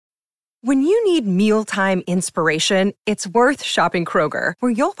When you need mealtime inspiration, it's worth shopping Kroger,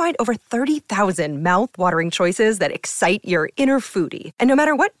 where you'll find over 30,000 mouth-watering choices that excite your inner foodie. And no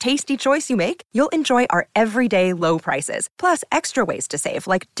matter what tasty choice you make, you'll enjoy our everyday low prices, plus extra ways to save,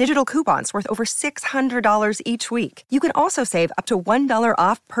 like digital coupons worth over $600 each week. You can also save up to $1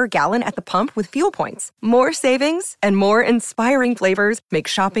 off per gallon at the pump with fuel points. More savings and more inspiring flavors make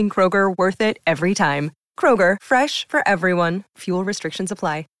shopping Kroger worth it every time. Kroger, fresh for everyone. Fuel restrictions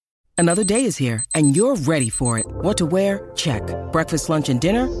apply. Another day is here, and you're ready for it. What to wear? Check. Breakfast, lunch, and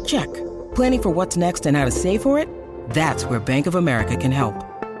dinner? Check. Planning for what's next and how to save for it? That's where Bank of America can help.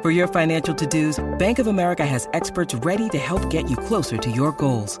 For your financial to-dos, Bank of America has experts ready to help get you closer to your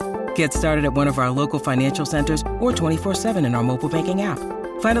goals. Get started at one of our local financial centers or 24/7 in our mobile banking app.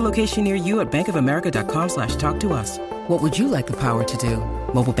 Find a location near you at bankofamerica.com/talktous. What would you like the power to do?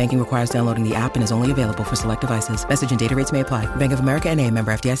 Mobile banking requires downloading the app and is only available for select devices. Message and data rates may apply. Bank of America N.A.,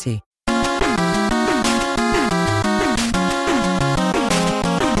 member FDIC.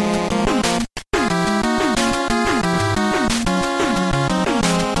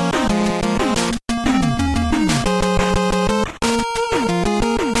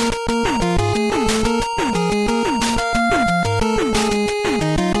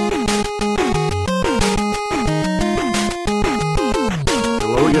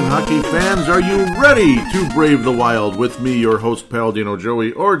 Hockey fans, are you ready to brave the wild with me, your host, Paladino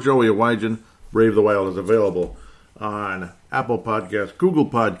Joey, or Joey Awajan? Brave the Wild is available on Apple Podcasts, Google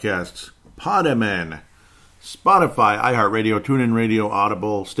Podcasts, Podman, Spotify, iHeartRadio, TuneIn Radio,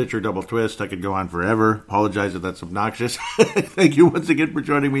 Audible, Stitcher, Double Twist. I could go on forever. Apologize if that's obnoxious. Thank you once again for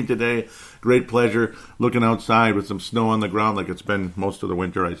joining me today. Great pleasure looking outside with some snow on the ground like it's been most of the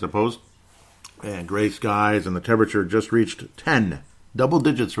winter, I suppose. And gray skies, and the temperature just reached 10. Double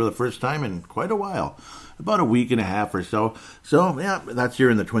digits for the first time in quite a while. About a week and a half or so. So, yeah, that's here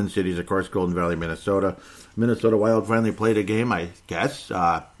in the Twin Cities, of course, Golden Valley, Minnesota. Minnesota Wild finally played a game, I guess.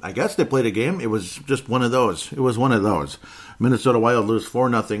 I guess they played a game. It was just one of those. It was one of those. Minnesota Wild lose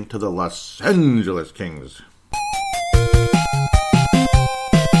 4-0 to the Los Angeles Kings.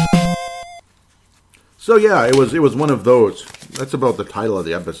 So, yeah, it was one of those. That's about the title of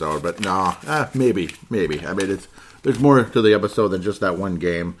the episode, but maybe. I mean, there's more to the episode than just that one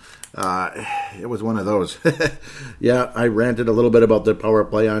game. It was one of those. Yeah, I ranted a little bit about the power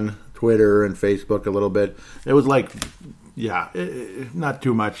play on Twitter and Facebook a little bit. It was like, not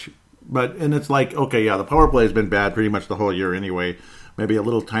too much. And it's like, okay, yeah, the power play has been bad pretty much the whole year anyway. Maybe a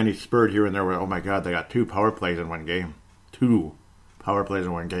little tiny spurt here and there where, oh my God, they got 2 power plays in one game. 2 power plays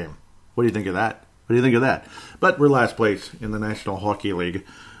in one game. What do you think of that? But we're last place in the National Hockey League.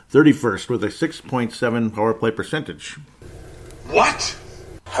 31st with a 6.7 power play percentage. What?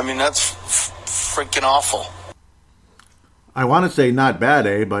 I mean, that's freaking awful. I want to say not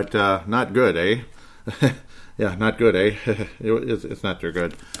bad, but not good, Yeah, not good, It's not too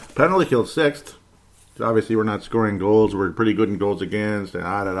good. Penalty kill 6th. Obviously, we're not scoring goals. We're pretty good in goals against.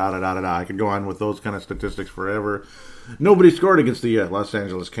 I could go on with those kind of statistics forever. Nobody scored against the Los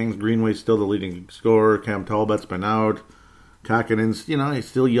Angeles Kings. Greenway's still the leading scorer. Cam Talbot's been out. Kakinen's, he's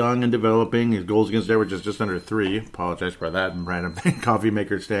still young and developing. His goals against average is just under 3. Apologize for that. And Brandon Coffee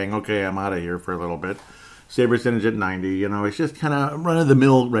Maker saying, okay, I'm out of here for a little bit. Save percentage at 90. It's just kind of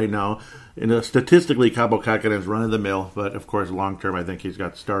run-of-the-mill right now. Statistically, Kaapo Kakinen's run-of-the-mill. But, of course, long-term, I think he's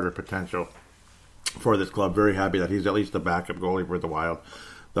got starter potential for this club. Very happy that he's at least a backup goalie for the Wild.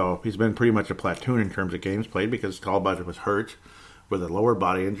 Though he's been pretty much a platoon in terms of games played because Talbot was hurt with a lower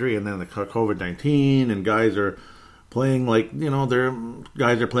body injury. And then the COVID-19 and guys are playing like, they're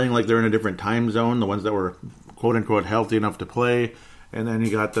playing like they're in a different time zone, the ones that were quote-unquote healthy enough to play. And then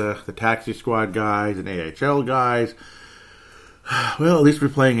you got the taxi squad guys and AHL guys. Well, at least we're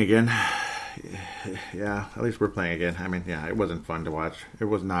playing again. Yeah, at least we're playing again. I mean, yeah, it wasn't fun to watch. It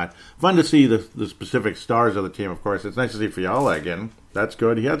was not. Fun to see the specific stars of the team, of course. It's nice to see Fiala again. That's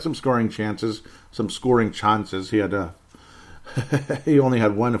good. He had some scoring chances. He had he only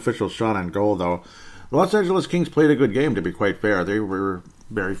had one official shot on goal, though. The Los Angeles Kings played a good game, to be quite fair. They were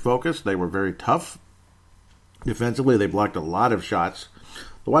very focused. They were very tough. Defensively, they blocked a lot of shots.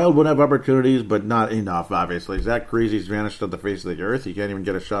 The Wild would have opportunities, but not enough, obviously. Zach Parese's vanished off the face of the earth. He can't even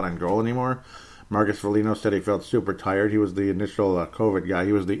get a shot on goal anymore. Marcus Foligno said he felt super tired. He was the initial COVID guy.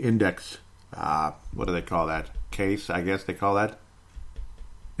 He was the index, what do they call that? Case, I guess they call that?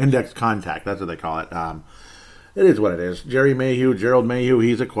 Index contact, that's what they call it. It is what it is. Gerald Mayhew,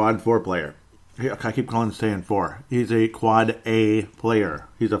 he's a quad 4 player. I keep saying 4. He's a quad A player.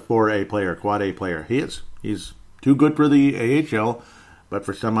 He's a 4A player, quad A player. He is. He's too good for the AHL, but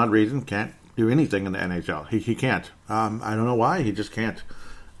for some odd reason can't do anything in the NHL. He can't. I don't know why. He just can't.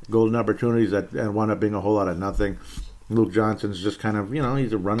 golden opportunities that wound up being a whole lot of nothing. Luke Johnson's just kind of,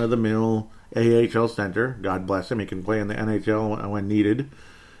 he's a run-of-the-mill AHL center. God bless him. He can play in the NHL when needed.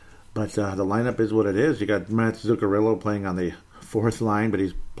 But the lineup is what it is. You got Matt Zuccarello playing on the fourth line, but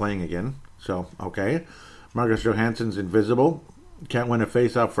he's playing again. So, okay. Marcus Johansson's invisible. Can't win a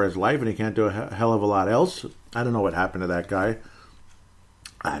face-off for his life, and he can't do a hell of a lot else. I don't know what happened to that guy.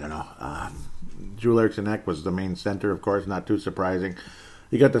 I don't know. Joel Eriksson Ek was the main center, of course, not too surprising.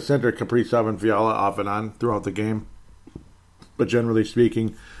 You got the center Kaprizov and Fiala off and on throughout the game. But generally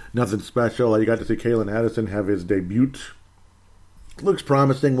speaking, nothing special. You got to see Calen Addison have his debut. Looks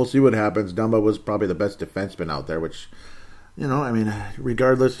promising. We'll see what happens. Dumba was probably the best defenseman out there, which,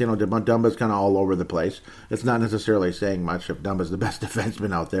 regardless, Dumba's kind of all over the place. It's not necessarily saying much if Dumba's the best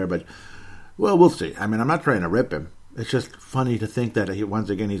defenseman out there, but, well, we'll see. I'm not trying to rip him. It's just funny to think that once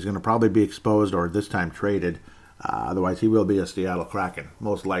again he's going to probably be exposed or this time traded. Otherwise, he will be a Seattle Kraken,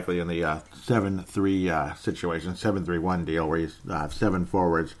 most likely in the 7-3 situation, 7-3-1 deal where he's 7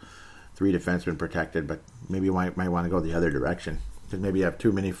 forwards, 3 defensemen protected, but maybe you might want to go the other direction. Because maybe you have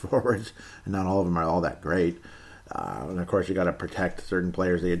too many forwards, and not all of them are all that great. And, of course, you got to protect certain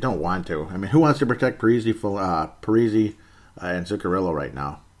players that you don't want to. Who wants to protect Parise and Zuccarello right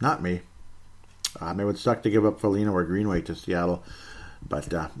now? Not me. It would suck to give up Foligno or Greenway to Seattle.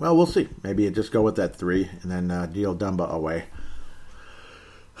 But, we'll see. Maybe you just go with that 3 and then deal Dumba away.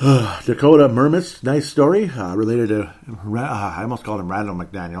 Dakota Mermis, nice story. Related to, I almost called him Randall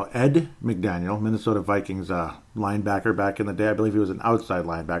McDaniel. Ed McDaniel, Minnesota Vikings linebacker back in the day. I believe he was an outside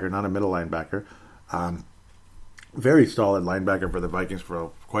linebacker, not a middle linebacker. Very solid linebacker for the Vikings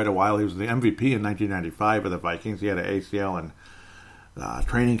for quite a while. He was the MVP in 1995 for the Vikings. He had an ACL and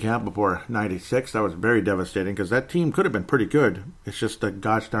training camp before 96. That was very devastating because that team could have been pretty good. It's just the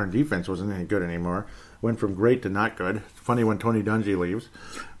gosh darn defense wasn't any good anymore. Went from great to not good. It's funny when Tony Dungy leaves,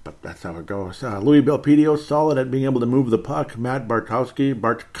 but that's how it goes. Louis Belpedio, solid at being able to move the puck. Matt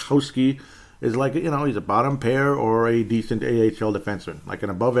Bartkowski is like, he's a bottom pair or a decent AHL defenseman, like an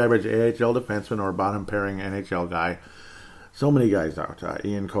above average AHL defenseman or a bottom pairing NHL guy. So many guys out.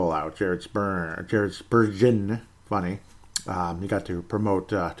 Ian Cole out. Jared Spurgeon, funny. You got to promote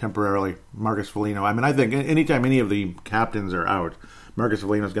temporarily Marcus Foligno. I think anytime any of the captains are out, Marcus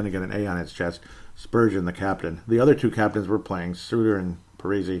Foligno is going to get an A on his chest. Spurgeon, the captain. The other 2 captains were playing, Suter and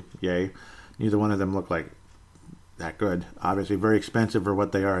Parise. Yay. Neither one of them looked like that good. Obviously very expensive for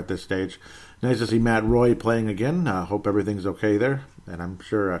what they are at this stage. Nice to see Matt Roy playing again. Hope everything's okay there. And I'm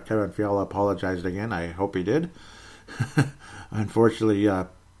sure Kevin Fiala apologized again. I hope he did. Unfortunately,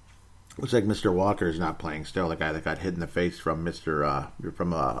 looks like Mr. Walker's not playing still. The guy that got hit in the face from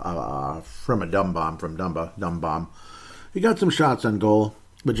from a dumb bomb. He got some shots on goal,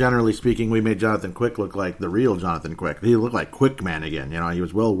 but generally speaking, we made Jonathan Quick look like the real Jonathan Quick. He looked like Quick Man again. He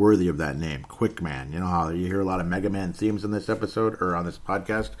was well worthy of that name, Quick Man. You know how you hear a lot of Mega Man themes in this episode or on this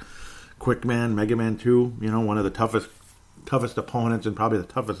podcast. Quick Man, Mega Man 2. One of the toughest opponents and probably the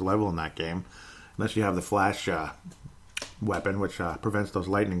toughest level in that game, unless you have the Flash weapon, which prevents those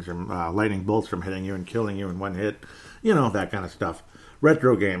lightning bolts from hitting you and killing you in one hit. That kind of stuff.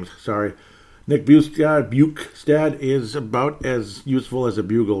 Retro games, sorry. Nick Bukestad is about as useful as a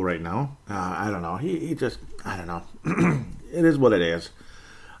bugle right now. I don't know. He just, I don't know. It is what it is.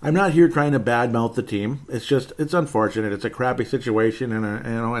 I'm not here trying to badmouth the team. It's unfortunate. It's a crappy situation, and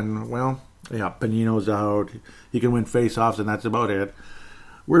Panino's out. He can win face-offs, and that's about it.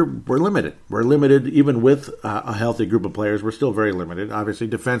 We're limited. We're limited even with a healthy group of players. We're still very limited. Obviously,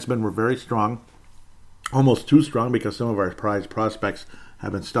 defensemen were very strong, almost too strong because some of our prized prospects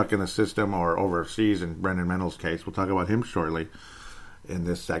have been stuck in the system or overseas. In Brendan Mendel's case, we'll talk about him shortly in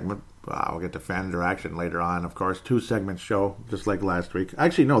this segment. I'll get to fan interaction later on. Of course, 2-segment show, just like last week.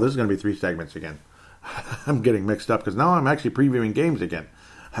 Actually, no, this is going to be 3 segments again. I'm getting mixed up because now I'm actually previewing games again.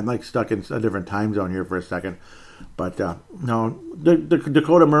 I'm like stuck in a different time zone here for a second. But, no, the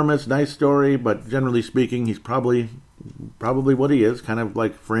Dakota Mermis, nice story, but generally speaking, he's probably what he is, kind of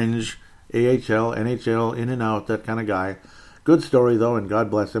like fringe, AHL, NHL, in and out, that kind of guy. Good story, though, and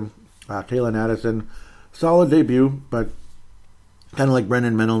God bless him. Calen Addison, solid debut, but kind of like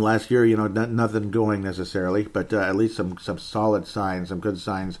Brendan Mennel last year, nothing going necessarily, but at least some solid signs, some good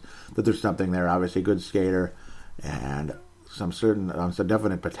signs that there's something there. Obviously, good skater and some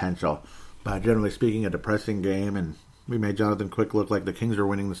definite potential. But generally speaking, a depressing game, and we made Jonathan Quick look like the Kings were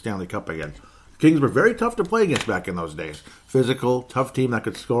winning the Stanley Cup again. The Kings were very tough to play against back in those days. Physical, tough team that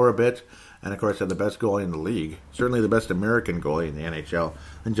could score a bit, and of course had the best goalie in the league. Certainly the best American goalie in the NHL,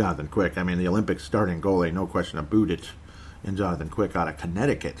 and Jonathan Quick. The Olympic starting goalie, no question about it, in Jonathan Quick out of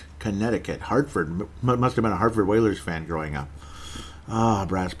Connecticut. Hartford. Must have been a Hartford Whalers fan growing up.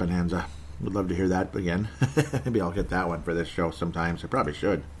 Brass Bonanza. Would love to hear that again. Maybe I'll get that one for this show sometimes. I probably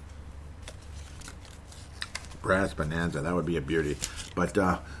should. Brass Bonanza, that would be a beauty. But,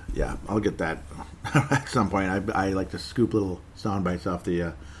 yeah, I'll get that at some point. I like to scoop little sound bites off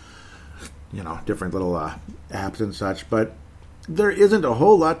the, different little apps and such. But there isn't a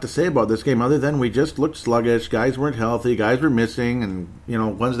whole lot to say about this game other than we just looked sluggish. Guys weren't healthy. Guys were missing.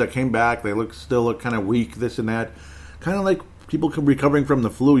 And, ones that came back, they still look kind of weak, this and that. Kind of like people recovering from the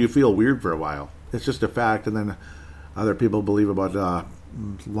flu, you feel weird for a while. It's just a fact. And then other people believe about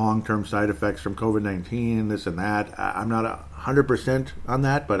long-term side effects from COVID-19, this and that. I'm not 100% on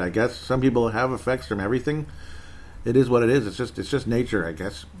that, but I guess some people have effects from everything. It is what it is. It's just nature, I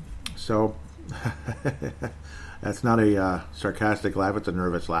guess. So that's not a sarcastic laugh. It's a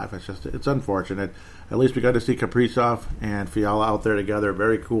nervous laugh. It's unfortunate. At least we got to see Kaprizov and Fiala out there together.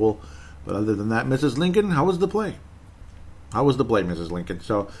 Very cool. But other than that, Mrs. Lincoln, how was the play? How was the play, Mrs. Lincoln?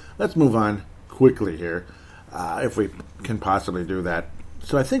 So let's move on quickly here, if we can possibly do that.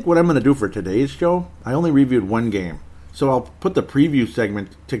 So I think what I'm going to do for today's show, I only reviewed one game. So I'll put the preview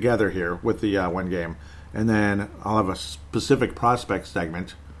segment together here with the one game. And then I'll have a specific prospect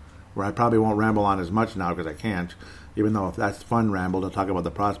segment where I probably won't ramble on as much now because I can't. Even though if that's fun ramble to talk about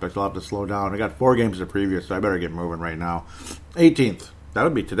the prospects, I'll have to slow down. I got 4 games to preview, so I better get moving right now. 18th. That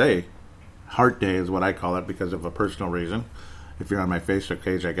would be today. Heart Day is what I call it because of a personal reason. If you're on my Facebook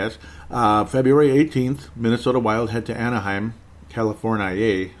page, I guess. February 18th, Minnesota Wild head to Anaheim,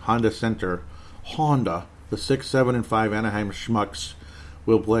 California, Honda Center. Honda, the 6, 7, and 5 Anaheim Schmucks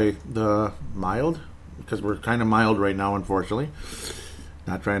will play the mild, because we're kind of mild right now, unfortunately.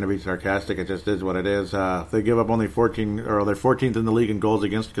 Not trying to be sarcastic, it just is what it is. They give up only 14, or they're 14th in the league in goals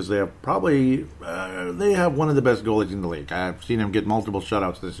against, because they have probably, they have one of the best goalies in the league. I've seen him get multiple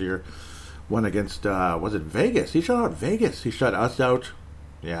shutouts this year. One against, was it Vegas? He shut out Vegas. He shut us out.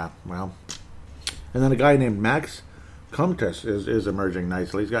 Yeah, well. And then a guy named Max Comtes is emerging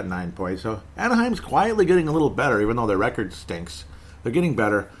nicely. He's got 9 points. So Anaheim's quietly getting a little better, even though their record stinks. They're getting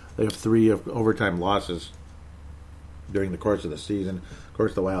better. They have 3 of overtime losses during the course of the season. Of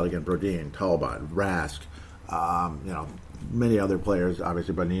course, the Wild again, Brodin, Talbot, Rask, many other players,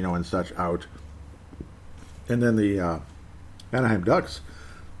 obviously Bonino and such out. And then the Anaheim Ducks,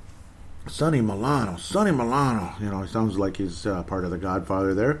 Sonny Milano. He sounds like he's part of the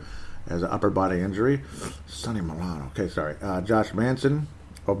Godfather there, as an upper body injury. Sonny Milano. Okay, sorry. Josh Manson,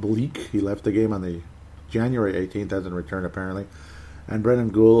 oblique. He left the game on the January 18th, hasn't returned apparently. And Brendan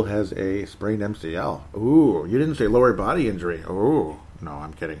Gould has a sprained MCL. Ooh, you didn't say lower body injury. Ooh, no,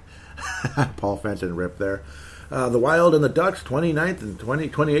 I'm kidding. Paul Fenton ripped there. The Wild and the Ducks, 28th and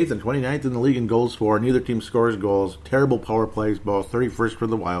 29th in the league in goals for. Neither team scores goals. Terrible power plays, both. 31st for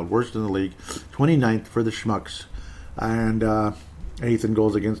the Wild, worst in the league. 29th for the Schmucks. And 8th in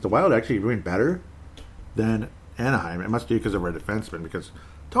goals against. The Wild actually doing better than Anaheim. It must be because of our defenseman, because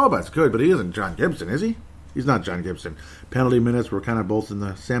Talbot's good, but he isn't John Gibson, is he? He's not John Gibson. Penalty minutes, we're kind of both in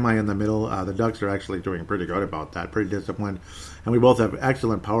the in the middle. The Ducks are actually doing pretty good about that, pretty disciplined. And we both have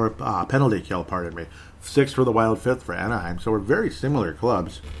excellent penalty kill, 6th for the Wild, 5th for Anaheim. So we're very similar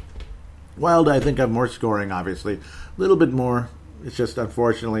clubs. Wild, I think, have more scoring, obviously. A little bit more. It's just,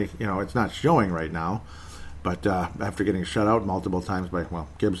 unfortunately, it's not showing right now. But after getting shut out multiple times by,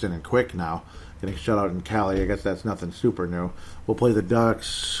 Gibson and Quick now, getting shut out in Cali, I guess that's nothing super new. We'll play the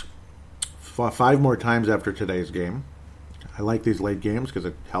Ducks 5 more times after today's game. I like these late games because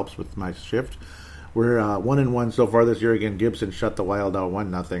it helps with my shift. We're 1-1 so far this year. Again, Gibson shut the Wild out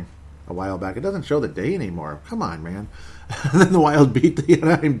 1-0 a while back. It doesn't show the day anymore. Come on, man. And then the Wild beat the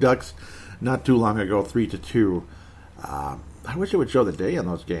Anaheim Ducks not too long ago, 3-2. I wish it would show the day on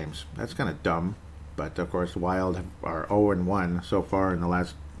those games. That's kind of dumb. But, of course, the Wild are 0-1 so far in the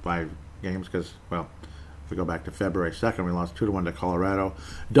last 5 games because, if we go back to February 2nd, we lost 2-1 to Colorado.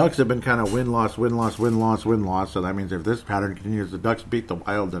 Ducks have been kind of win-loss. So that means if this pattern continues, the Ducks beat the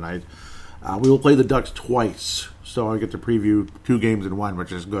Wild tonight. We will play the Ducks twice. So I get to preview 2 games in 1,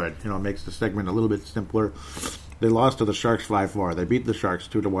 which is good. It makes the segment a little bit simpler. They lost to the Sharks 5-4. They beat the Sharks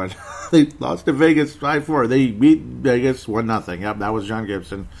 2-1. They lost to Vegas 5-4. They beat Vegas 1-0. Yep, that was John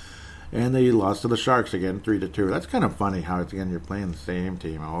Gibson. And they lost to the Sharks again, 3-2. That's kind of funny how it's, again, you're playing the same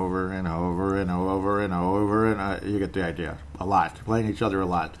team over and over and over and over, and you get the idea. A lot. Playing each other a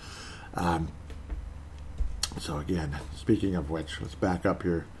lot. So, again, speaking of which, let's back up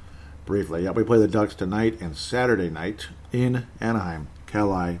here briefly. Yeah, we play the Ducks tonight and Saturday night in Anaheim,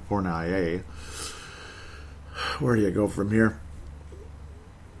 California. Where do you go from here?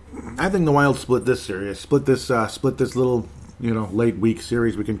 I think the Wild split this series. Split this little... late week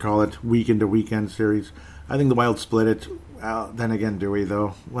series, we can call it, week into weekend series. I think the Wild split it. Then again, Dewey,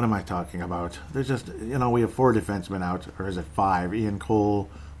 though, what am I talking about? There's just, we have 4 defensemen out, or is it 5? Ian Cole,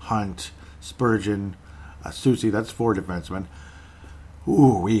 Hunt, Spurgeon, Soucy, that's 4 defensemen.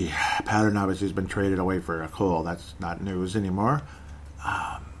 Pattern obviously has been traded away for Cole. That's not news anymore.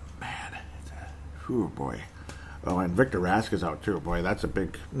 Man. Boy. Oh, and Victor Rask is out too. Boy, that's a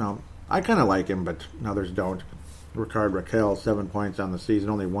big... No, I kind of like him, but others don't. Ricard Raquel, 7 points on the season,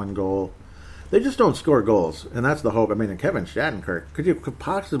 only 1 goal. They just don't score goals, and that's the hope. I mean, and Kevin Shattenkirk, could you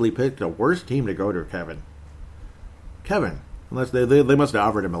possibly pick the worst team to go to, Kevin, unless they must have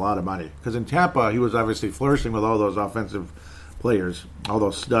offered him a lot of money. Because in Tampa, he was obviously flourishing with all those offensive players, all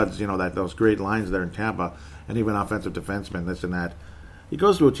those studs, those great lines there in Tampa, and even offensive defensemen, this and that. He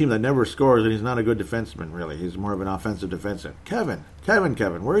goes to a team that never scores, and he's not a good defenseman, really. He's more of an offensive defenseman. Kevin,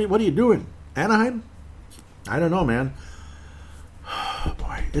 what are you doing? Anaheim? I don't know, man.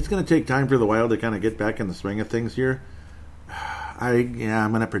 Boy, it's going to take time for the Wild to kind of get back in the swing of things here. I'm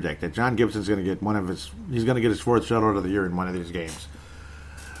going to predict it. John Gibson's going to get he's going to get his 4th shutout of the year in one of these games.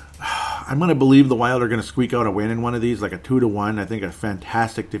 I'm going to believe the Wild are going to squeak out a win in one of these, like a 2-1. I think a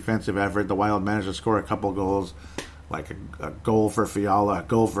fantastic defensive effort. The Wild managed to score a couple goals, like a goal for Fiala, a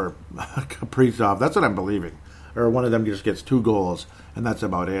goal for Kaprizov. That's what I'm believing. Or one of them just gets 2 goals, and that's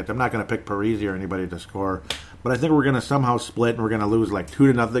about it. I'm not going to pick Parise or anybody to score. But I think we're going to somehow split, and we're going to lose like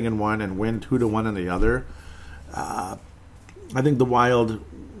 2-0 in one and win 2-1 in the other. I think the Wild...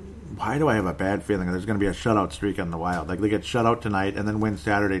 Why do I have a bad feeling there's going to be a shutout streak on the Wild? Like, they get shut out tonight and then win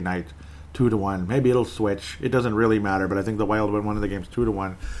Saturday night 2-1. Maybe it'll switch. It doesn't really matter, but I think the Wild win one of the games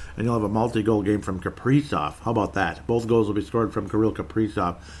 2-1, and you'll have a multi-goal game from Kaprizov. How about that? Both goals will be scored from Kirill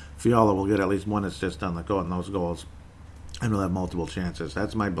Kaprizov. Fiala will get at least 1 assist on those goals, and we'll have multiple chances.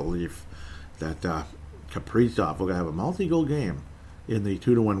 That's my belief, that Kaprizov will have a multi-goal game in the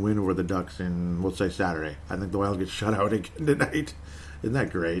 2-1 win over the Ducks in, we'll say, Saturday. I think the Wild get shut out again tonight. Isn't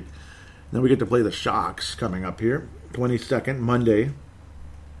that great? Then we get to play the Sharks coming up here. 22nd, Monday,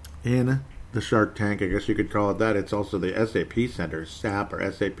 in the Shark Tank. I guess you could call it that. It's also the SAP Center, SAP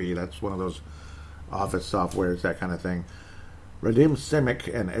or SAP. That's one of those office softwares, that kind of thing. Radim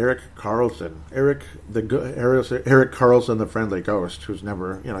Simic and Erik Karlsson. Erik Karlsson, the friendly ghost, who's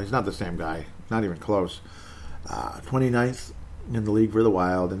never, he's not the same guy. Not even close. 29th in the league for the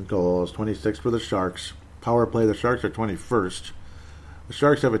Wild in goals. 26th for the Sharks. Power play, the Sharks are 21st. The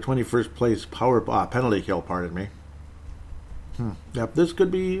Sharks have a 21st place penalty kill, pardon me. Yep, this could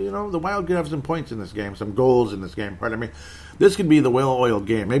be, the Wild could have some points in this game, some goals in this game, pardon me. This could be the well-oiled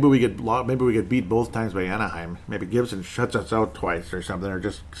game. Maybe we get beat both times by Anaheim. Maybe Gibson shuts us out twice or something, or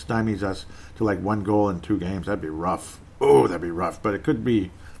just stymies us to like 1 goal in 2 games. That'd be rough. Oh, that'd be rough. But it could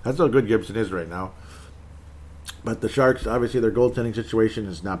be. That's how good Gibson is right now. But the Sharks, obviously, their goaltending situation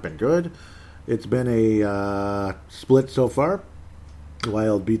has not been good. It's been a split so far. The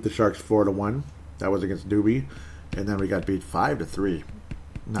Wild beat the Sharks 4-1. That was against Doobie. And then we got beat 5-3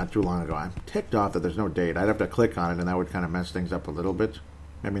 not too long ago. I'm ticked off that there's no date. I'd have to click on it, and that would kind of mess things up a little bit.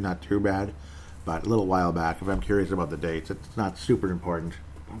 Maybe not too bad, but a little while back. If I'm curious about the dates, it's not super important.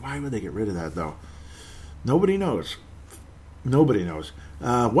 Why would they get rid of that, though? Nobody knows.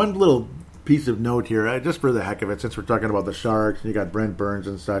 One little piece of note here, just for the heck of it, since we're talking about the Sharks, and you got Brent Burns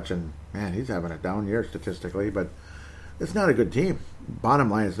and such, and man, he's having a down year statistically, but it's not a good team. Bottom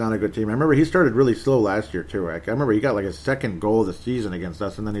line, it's not a good team. I remember he started really slow last year, too. I remember he got like his 2nd goal of the season against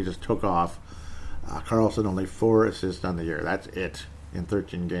us, and then he just took off. Karlsson, only 4 assists on the year. That's it in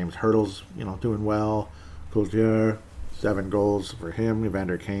 13 games. Hurdles, doing well. Coulter, 7 goals for him.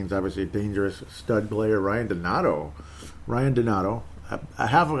 Evander Kane's obviously a dangerous stud player. Ryan Donato, a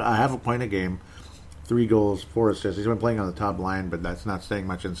half a point a game. 3 goals, 4 assists. He's been playing on the top line, but that's not saying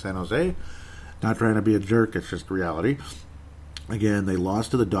much in San Jose. Not trying to be a jerk, it's just reality. Again, they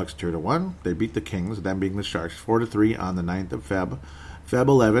lost to the Ducks 2-1. They beat the Kings, them being the Sharks, 4-3 on the 9th of Feb. Feb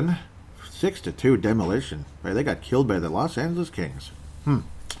 11, 6-2 demolition. Right, they got killed by the Los Angeles Kings.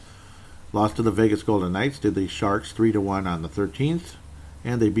 Lost to the Vegas Golden Knights, did the Sharks 3-1 on the 13th,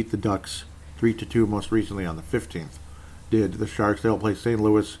 and they beat the Ducks 3-2 most recently on the 15th. Did the Sharks, they'll play St.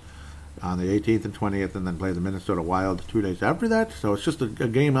 Louis on the 18th and 20th, and then play the Minnesota Wild 2 days after that. So it's just a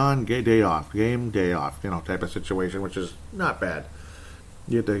game on, day off, type of situation, which is not bad.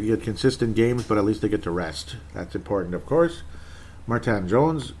 You get consistent games, but at least they get to rest. That's important, of course. Martin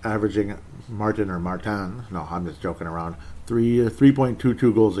Jones averaging no, I'm just joking around.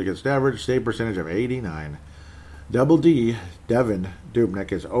 3.22 goals against average, save percentage of 89. Double D, Devin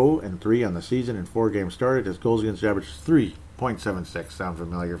Dubnyk is 0-3 on the season in 4 games started. His goals against average is 3.76. Sound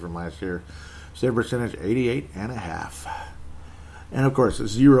familiar from last year. Save percentage 88.5. And of course,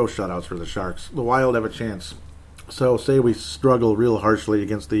 0 shutouts for the Sharks. The Wild have a chance So say we struggle real harshly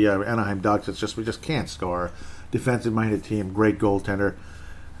against the Anaheim Ducks. It's just we just can't score. Defensive-minded team, great goaltender.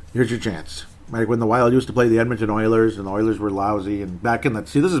 Here's your chance. Like when the Wild used to play the Edmonton Oilers, and the Oilers were lousy. And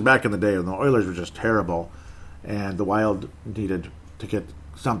this is back in the day when the Oilers were just terrible, and the Wild needed to get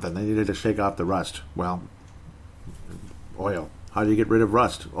something. They needed to shake off the rust. Well, oil. How do you get rid of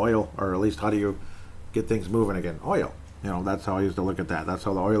rust? Oil, or at least how do you get things moving again? Oil. That's how I used to look at that. That's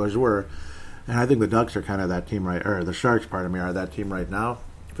how the Oilers were. And I think the Ducks are kind of that team right, or the Sharks, pardon me, are that team right now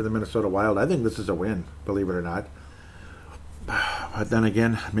for the Minnesota Wild. I think this is a win, believe it or not. But then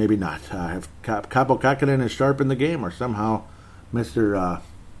again, maybe not. If Kaapo Kähkönen is sharp in the game, or somehow Mr.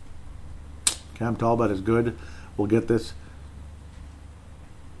 Cam Talbot is good, we'll get this.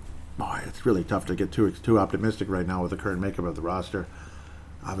 Boy, it's really tough to get too optimistic right now with the current makeup of the roster.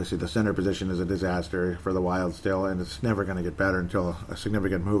 Obviously, the center position is a disaster for the Wild still, and it's never going to get better until a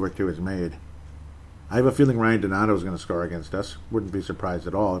significant move or two is made. I have a feeling Ryan Donato is going to score against us. Wouldn't be surprised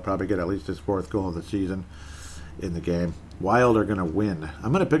at all. He'll probably get at least his 4th goal of the season in the game. Wild are going to win.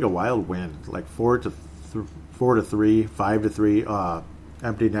 I'm going to pick a Wild win, like 4-3, 5-3,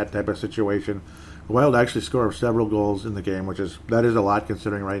 empty net type of situation. The Wild actually score several goals in the game, that is a lot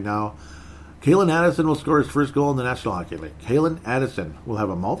considering right now. Calen Addison will score his first goal in the National Hockey League. Calen Addison will have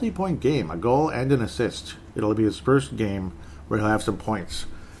a multi-point game, a goal and an assist. It'll be his first game where he'll have some points.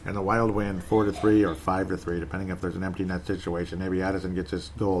 And the Wild win 4-3 or 5-3, depending if there's an empty net situation. Maybe Addison gets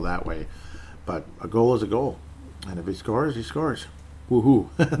his goal that way. But a goal is a goal. And if he scores, he scores. Woohoo.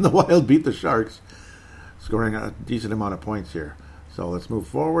 And the Wild beat the Sharks, scoring a decent amount of points here. So let's move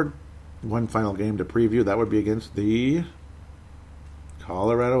forward. One final game to preview. That would be against the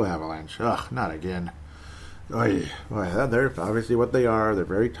Colorado Avalanche. Ugh, not again. Oy, they're obviously what they are. They're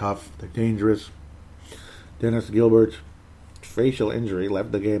very tough. They're dangerous. Dennis Gilbert's facial injury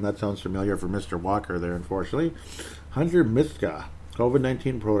left the game. That sounds familiar for Mr. Walker there, unfortunately. Hunter Miska,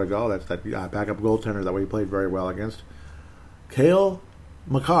 COVID-19 protocol. That's that backup goaltender that we played very well against. Cale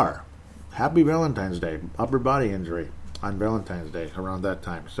Makar, happy Valentine's Day. Upper body injury on Valentine's Day around that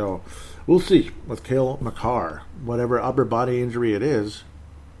time. So we'll see with Cale Makar. Whatever upper body injury it is,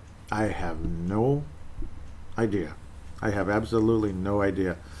 I have no idea. I have absolutely no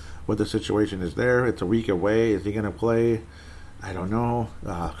idea what the situation is there. It's a week away. Is he going to play? I don't know.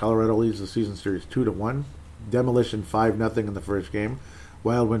 Colorado leads the season series 2-1. Demolition 5-0 in the first game.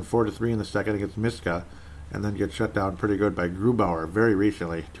 Wild win 4-3 in the second against Miska, and then get shut down pretty good by Grubauer very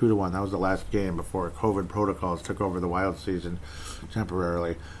recently, 2-1. That was the last game before COVID protocols took over the Wild season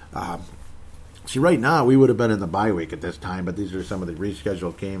temporarily. See, right now we would have been in the bye week at this time, but these are some of the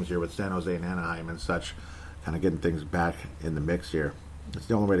rescheduled games here with San Jose and Anaheim and such, kind of getting things back in the mix here. It's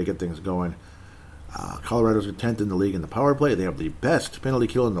the only way to get things going. Colorado's 10th in the league in the power play. They have the best penalty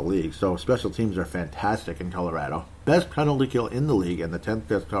kill in the league, so special teams are fantastic in Colorado. Best penalty kill in the league and the 10th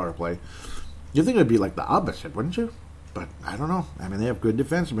best power play. You'd think it would be like the opposite, wouldn't you? But I don't know. I mean, they have good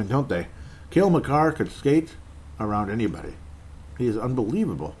defensemen, don't they? Cale Makar could skate around anybody. He is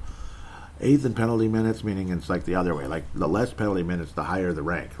unbelievable. 8th in penalty minutes, meaning it's like the other way. Like the less penalty minutes, the higher the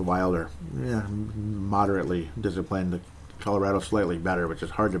rank. The Wild are moderately disciplined. Colorado slightly better, which is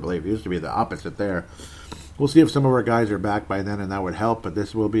hard to believe. It used to be the opposite there. We'll see if some of our guys are back by then, and that would help, but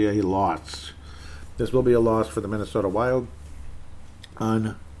this will be a loss. This will be a loss for the Minnesota Wild,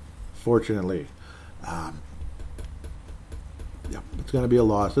 unfortunately. It's going to be a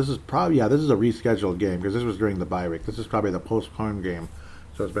loss. This is probably, this is a rescheduled game, because this was during the bye week. This is probably the postponed game,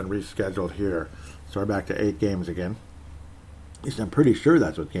 so it's been rescheduled here. So we're back to 8 games again. At least I'm pretty sure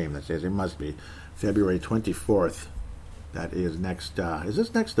that's what game this is. It must be February 24th. That is next, is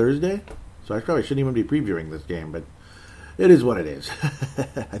this next Thursday? So I probably shouldn't even be previewing this game, but it is what it is.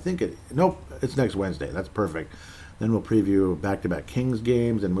 I think nope, it's next Wednesday. That's perfect. Then we'll preview back-to-back Kings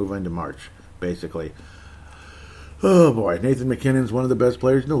games and move into March, basically. Oh boy, Nathan MacKinnon's one of the best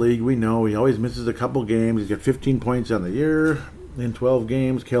players in the league. We know he always misses a couple games. He's got 15 points on the year in 12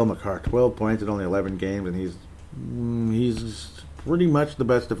 games. Cale Makar, 12 points in only 11 games, and he's pretty much the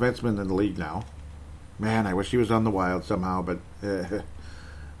best defenseman in the league now. Man, I wish he was on the Wild somehow, but it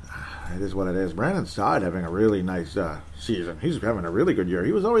is what it is. Brandon Saad having a really nice season. He's having a really good year.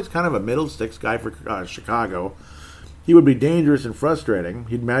 He was always kind of a middle six guy for Chicago. He would be dangerous and frustrating.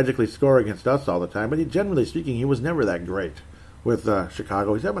 He'd magically score against us all the time, but generally speaking, he was never that great with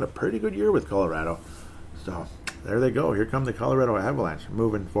Chicago. He's having a pretty good year with Colorado. So there they go. Here come the Colorado Avalanche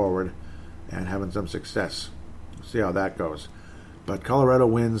moving forward and having some success. See how that goes. But Colorado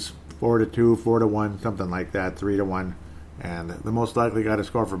wins 4-2, 4-1, something like that, 3-1. And the most likely guy to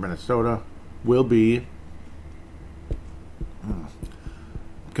score for Minnesota will be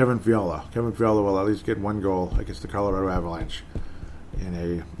Kevin Fiala. Kevin Fiala will at least get one goal against the Colorado Avalanche in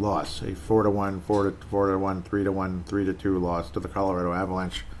a loss, a 4-1, 4-1, 3-1, 3-2 loss to the Colorado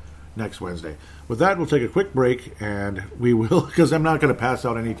Avalanche next Wednesday. With that, we'll take a quick break, and we will, because I'm not going to pass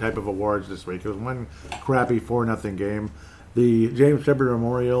out any type of awards this week. It was one crappy 4-0 game. The James Shepard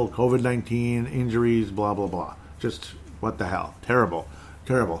Memorial, COVID-19, injuries, blah, blah, blah. Just, what the hell? Terrible.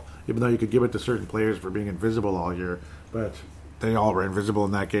 Terrible. Even though you could give it to certain players for being invisible all year, but they all were invisible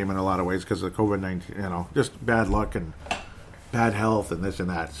in that game in a lot of ways because of COVID-19, just bad luck and bad health and this and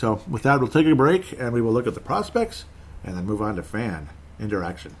that. So with that, we'll take a break, and we will look at the prospects and then move on to fan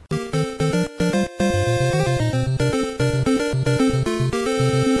interaction.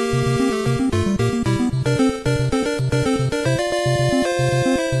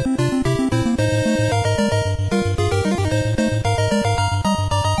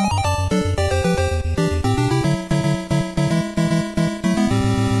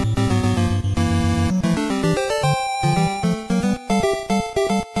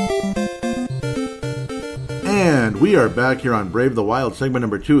 We are back here on Brave the Wild, segment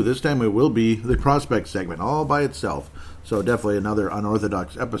number 2. This time it will be the prospect segment, all by itself. So definitely another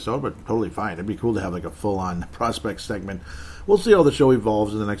unorthodox episode, but totally fine. It'd be cool to have like a full-on prospect segment. We'll see how the show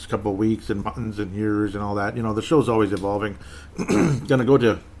evolves in the next couple of weeks and months and years and all that. The show's always evolving. Going to go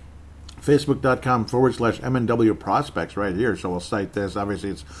to Facebook.com/MNW Prospects right here. So we'll cite this.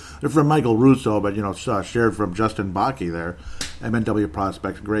 Obviously, they're from Michael Russo, but, shared from Justin Bakke there. MNW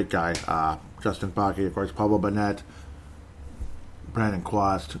Prospects, great guy. Justin Bakke, of course, Pavel Bennett, Brandon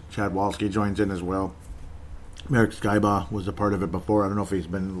Quast, Chad Walski joins in as well. Merrick Skyba was a part of it before. I don't know if he's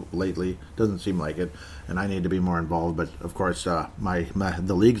been lately. Doesn't seem like it. And I need to be more involved. But, of course, the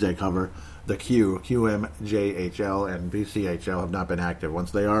leagues I cover, the QMJHL, and BCHL have not been active.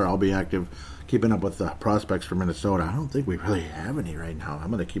 Once they are, I'll be active, keeping up with the prospects for Minnesota. I don't think we really have any right now. I'm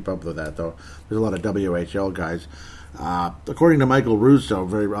going to keep up with that, though. There's a lot of WHL guys. According to Michael Russo,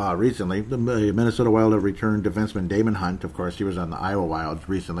 very recently, the Minnesota Wild have returned defenseman Damon Hunt. Of course, he was on the Iowa Wild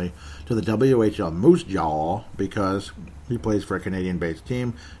recently, to the WHL Moose Jaw because he plays for a Canadian-based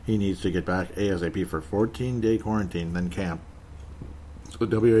team. He needs to get back ASAP for 14-day quarantine, then camp. So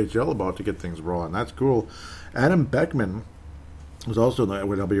the WHL about to get things rolling. That's cool. Adam Beckman was also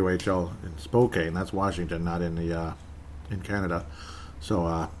with WHL in Spokane. That's Washington, not in Canada.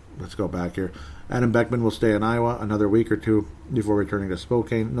 So let's go back here. Adam Beckman will stay in Iowa another week or two before returning to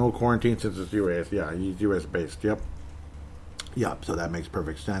Spokane. No quarantine since it's U.S. Yeah, he's U.S.-based. Yep, so that makes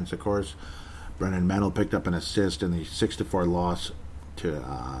perfect sense, of course. Brennan Mennel picked up an assist in the 6-4 loss to,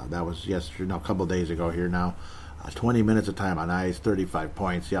 that was yesterday, a couple days ago here now. 20 minutes of time on ice, 35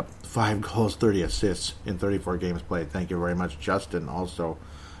 points. Yep, 5 goals, 30 assists in 34 games played. Thank you very much, Justin. Also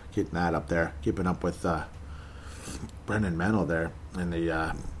getting that up there. Keeping up with Brennan Mennel there in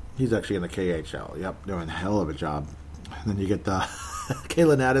the... He's actually in the KHL. Yep, doing a hell of a job. And then you get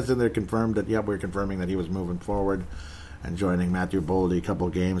Kalen Addison there confirmed that, we're confirming that he was moving forward and joining Matthew Boldy, a couple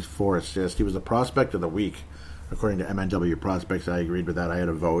games, 4 assists. He was the prospect of the week, according to MNW Prospects. I agreed with that. I had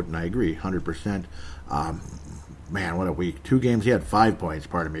a vote, and I agree, 100%. Man, what a week. 2 games, he had 5 points,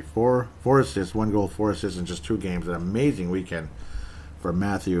 pardon me. 4 assists, 1 goal, 4 assists in just 2 games. An amazing weekend for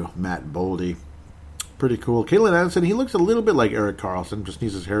Matt Boldy. Pretty cool. Kalen Addison, he looks a little bit like Erik Karlsson, just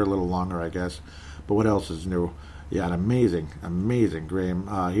needs his hair a little longer, I guess. But what else is new? Yeah, an amazing game.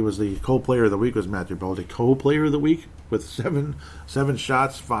 He was the co-player of the week, was Matthew Boldy. Co-player of the week with 7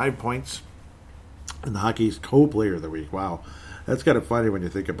 shots, 5 points. And the hockey's co-player of the week. Wow. That's kind of funny when you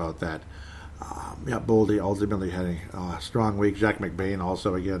think about that. Boldy ultimately had a strong week. Jack McBain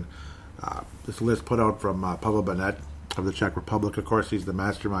also, again, this list put out from Pavel Bennett of the Czech Republic. Of course, he's the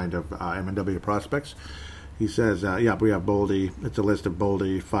mastermind of MNW Prospects. He says, we have Boldy. It's a list of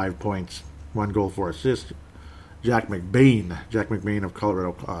Boldy, 5 points, 1 goal, 4 assists. Jack McBain of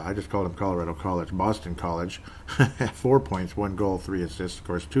Colorado, I just called him Colorado College, Boston College, 4 points, 1 goal, 3 assists. Of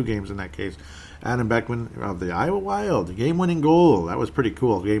course, 2 games in that case. Adam Beckman of the Iowa Wild, game-winning goal. That was pretty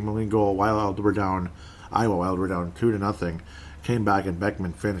cool. Game-winning goal. Iowa Wild were down 2-0. Came back and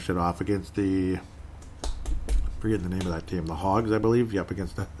Beckman finished it off against the... forgetting the name of that team, the Hogs, I believe. Yep,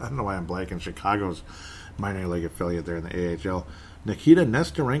 against I don't know why I'm blanking. Chicago's minor league affiliate there in the AHL. Nikita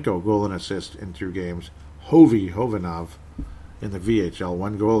Nesterenko, goal and assist in 2 games. Hovanov in the VHL,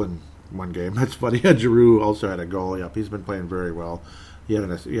 1 goal in 1 game. That's funny. Giroux also had a goal. Yep, he's been playing very well. He had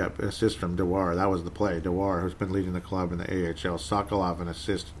an assist from Dewar. That was the play. Dewar, who's been leading the club in the AHL. Sokolov, an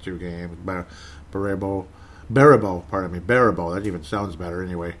assist in 2 games. Baribo, that even sounds better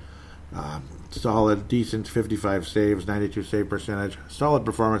anyway. Solid, decent, 55 saves, 92 save percentage. Solid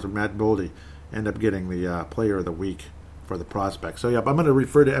performance of Matt Boldy. End up getting the player of the week for the prospects. So, yep, I'm going to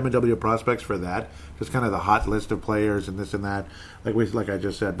refer to MNW prospects for that. Just kind of the hot list of players and this and that. Like I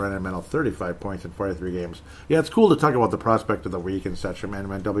just said, Brennan Mennel, 35 points in 43 games. Yeah, it's cool to talk about the prospect of the week and such from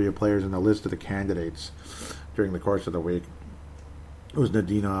MNW players and the list of the candidates during the course of the week. It was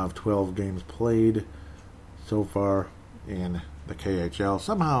Nadinov, 12 games played so far in the KHL.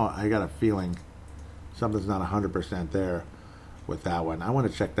 Somehow I got a feeling something's not 100% there with that one. I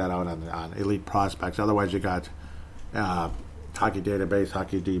want to check that out on Elite Prospects. Otherwise, you got Hockey Database,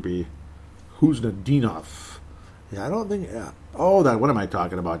 Hockey DB. Who's Nadinov? Yeah, I don't think. What am I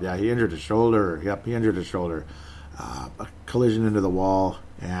talking about? Yeah, he injured his shoulder. Yep, he injured his shoulder. A collision into the wall,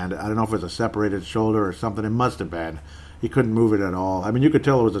 and I don't know if it was a separated shoulder or something. It must have been. He couldn't move it at all. I mean, you could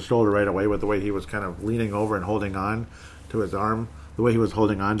tell it was a shoulder right away with the way he was kind of leaning over and holding on to his arm. The way he was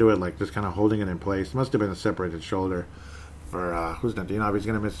holding on to it, like just kind of holding it in place. Must have been a separated shoulder for who's Nadinov. He's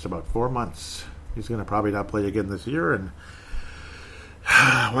going to miss about 4 months. He's going to probably not play again this year. And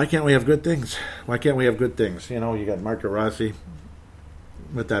why can't we have good things? Why can't we have good things? You know, you got Marco Rossi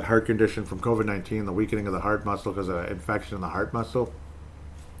with that heart condition from COVID-19, the weakening of the heart muscle because of an infection in the heart muscle.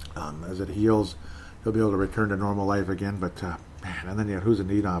 As it heals, he'll be able to return to normal life again. But, and then you have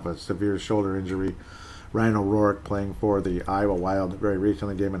Nadinov, a severe shoulder injury. Ryan O'Rourke playing for the Iowa Wild very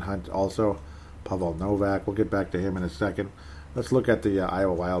recently. Damon Hunt also. Pavel Novak. We'll get back to him in a second. Let's look at the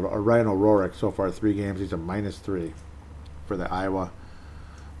Iowa Wild. Ryan O'Rourke, so far 3 games. He's a -3 for the Iowa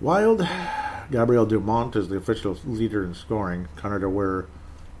Wild. Gabriel Dumont is the official leader in scoring. Connor DeWeer,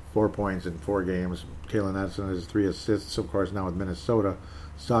 4 points in 4 games. Kalen Edson has 3 assists, of course, now with Minnesota.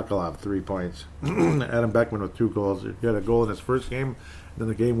 Sokolov, 3 points. Adam Beckman with 2 goals. He had a goal in his first game. Then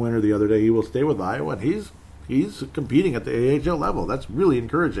the game winner the other day. He will stay with Iowa, and he's competing at the AHL level. That's really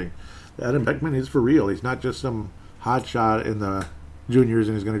encouraging. Adam Beckman is for real. He's not just some hot shot in the juniors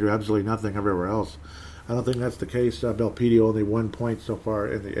and he's going to do absolutely nothing everywhere else. I don't think that's the case. Belpedio only 1 point so far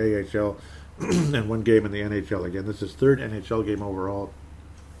in the AHL and 1 game in the NHL again. This is his 3rd NHL game overall.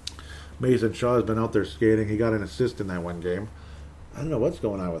 Mason Shaw has been out there skating. He got an assist in that 1 game. I don't know what's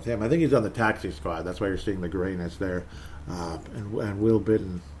going on with him. I think he's on the taxi squad. That's why you're seeing the grayness there. And Will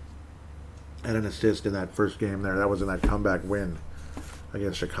Bitten had an assist in that first game there. That was in that comeback win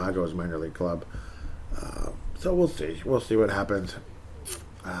against Chicago's minor league club. So we'll see. We'll see what happens.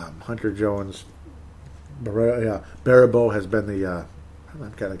 Hunter Jones. Baribeau has been the...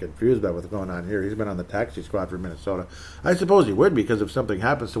 I'm kind of confused about what's going on here. He's been on the taxi squad for Minnesota. I suppose he would because if something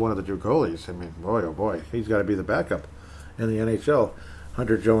happens to one of the 2 goalies, I mean, boy, oh boy, he's got to be the backup in the NHL.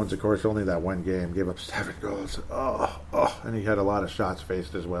 Hunter Jones, of course, only that 1 game, gave up 7 goals. And he had a lot of shots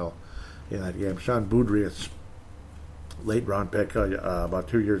faced as well in that game. Sean Boudreau, late round pick about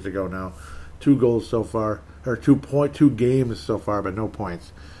 2 years ago now. 2 goals so far, or 2 games so far, but no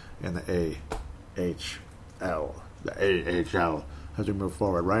points in the AHL. The AHL as we move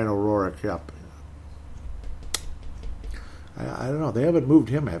forward. Ryan O'Rourke, yep. I don't know. They haven't moved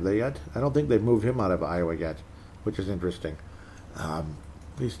him, have they yet? I don't think they've moved him out of Iowa yet, which is interesting.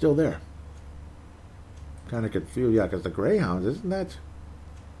 He's still there. Kind of confused, yeah, because the Greyhounds, isn't that?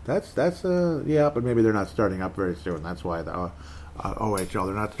 Yeah, but maybe they're not starting up very soon. That's why the OHL,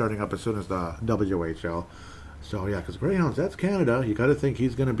 they're not starting up as soon as the WHL. So, yeah, because Greyhounds, that's Canada. You got to think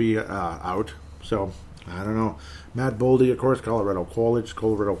he's going to be out. So, I don't know. Matt Boldy, of course, Colorado College.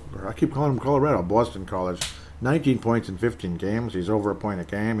 I keep calling him Colorado. Boston College. 19 points in 15 games. He's over a point a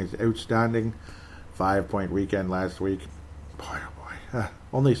game. He's outstanding. 5-point weekend last week. Boy, oh boy.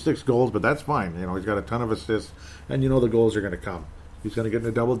 Only 6 goals, but that's fine. You know, he's got a ton of assists, and you know the goals are going to come. He's going to get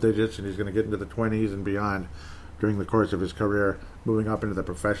into double digits, and he's going to get into the 20s and beyond during the course of his career, moving up into the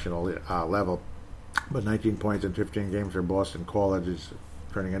professional level. But 19 points in 15 games for Boston College is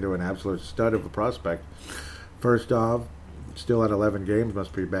turning into an absolute stud of a prospect. First off, still at 11 games,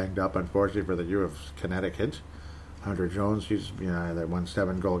 must be banged up, unfortunately, for the U of Connecticut. Hunter Jones, he's, that 1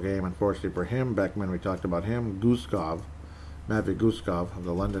 7-goal game, unfortunately for him. Beckman, we talked about him. Matvey Guskov of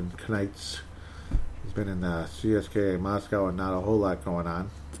the London Knights. He's been in the CSKA Moscow and not a whole lot going on.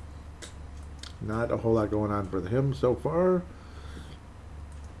 Not a whole lot going on for him so far.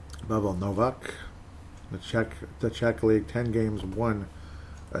 Pavel Novak, the Czech League, 10 games, 1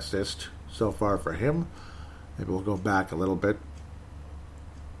 assist so far for him. Maybe we'll go back a little bit.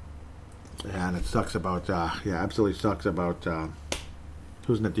 And it sucks about, absolutely sucks about,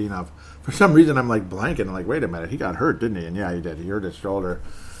 who's Nadinov. For some reason, I'm like blanking. I'm like, wait a minute, he got hurt, didn't he? And yeah, he did. He hurt his shoulder.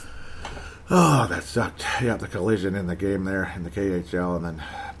 Oh, that sucked. Yeah, the collision in the game there in the KHL, and then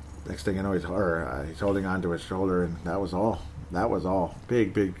next thing you know, he's holding on to his shoulder, and that was all. That was all.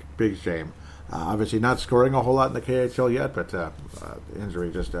 Big shame. Obviously not scoring a whole lot in the KHL yet, but the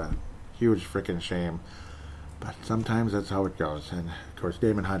injury, just a huge freaking shame. But sometimes that's how it goes. And, of course,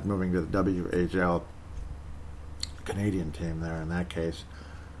 Damon Hunt moving to the WHL Canadian team there in that case.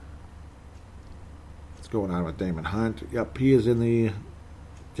 What's going on with Damon Hunt? Yep, he is in the...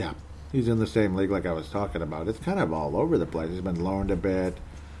 Yeah, he's in the same league like I was talking about. It's kind of all over the place. He's been loaned a bit.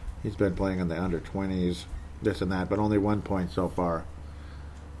 He's been playing in the under-20s, this and that, but only 1 point so far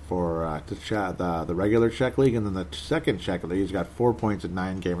for the regular Czech League. And then the second Czech League, he's got 4 points in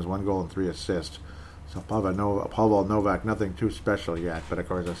 9 games, 1 goal and 3 assists. So Pavel Novak, nothing too special yet, but of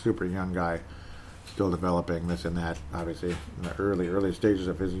course a super young guy, still developing this and that, obviously in the early stages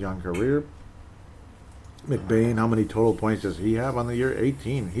of his young career. McBain, how many total points does he have on the year?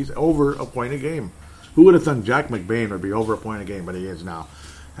 18. He's over a point a game. Who would have thought Jack McBain would be over a point a game, but he is now.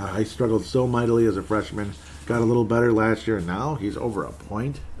 He struggled so mightily as a freshman, got a little better last year, and now he's over a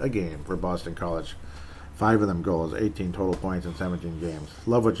point a game for Boston College. 5 of them goals, 18 total points in 17 games.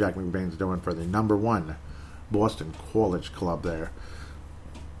 Love what Jack McBain's doing for the number 1 Boston College club there.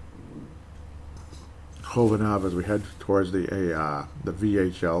 Khovanov as we head towards the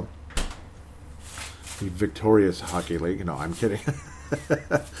VHL, the Victorious Hockey League. No, I'm kidding.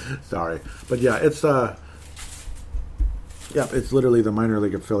 Sorry, but yeah, it's literally the minor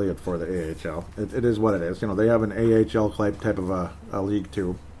league affiliate for the AHL. It is what it is. You know, they have an AHL type of a league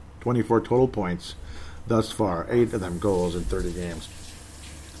too. 24 total points thus far, 8 of them goals in 30 games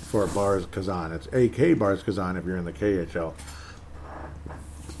for Bars Kazan. It's AK Bars Kazan if you're in the KHL,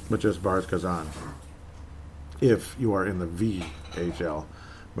 but just Bars Kazan if you are in the VHL.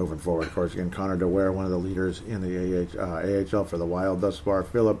 Moving forward, of course, again, Connor DeWare, one of the leaders in the AHL for the Wild thus far.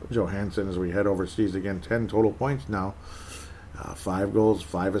 Philip Johansson, as we head overseas again, 10 total points now. 5 goals,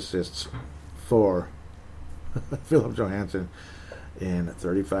 5 assists for Philip Johansson in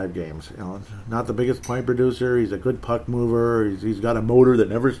 35 games. You know, not the biggest point producer. He's a good puck mover. He's got a motor that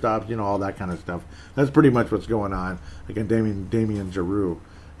never stops. You know, all that kind of stuff. That's pretty much what's going on. Again, Damien Giroux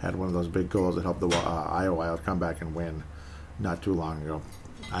had one of those big goals that helped the Iowa Wild come back and win not too long ago.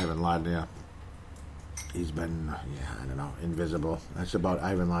 Ivan Ladnia, he's been, invisible. That's about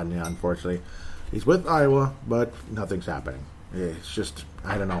Ivan Ladnia, unfortunately. He's with Iowa, but nothing's happening. It's just,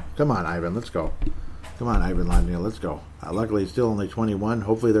 I don't know. Come on, Ivan, let's go. Come on, Ivan Ladnia, let's go. Luckily, he's still only 21.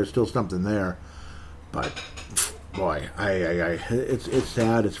 Hopefully, there's still something there. But, boy, it's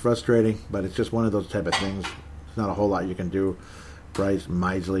sad, it's frustrating, but it's just one of those type of things. There's not a whole lot you can do. Bryce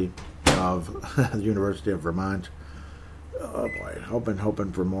Misley of the University of Vermont. Oh boy,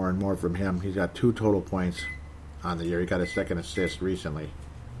 hoping for more and more from him. He's got 2 total points on the year. He got a second assist recently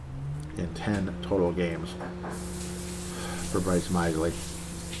in 10 total games for Bryce Misley.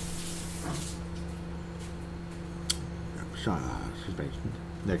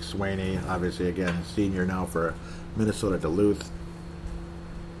 Nick Swaney, obviously again senior now for Minnesota Duluth.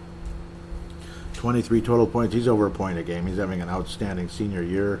 23 total points. He's over a point a game. He's having an outstanding senior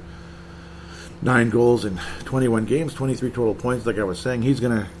year. 9 goals in 21 games, 23 total points. Like I was saying, he's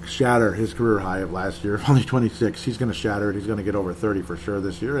going to shatter his career high of last year. Only 26. He's going to shatter it. He's going to get over 30 for sure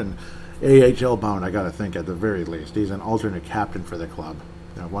this year. And AHL bound, I got to think, at the very least. He's an alternate captain for the club.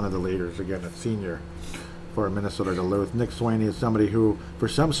 One of the leaders, again, a senior for Minnesota Duluth. Nick Swaney is somebody who, for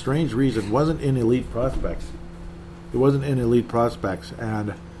some strange reason, wasn't in elite prospects. He wasn't in elite prospects,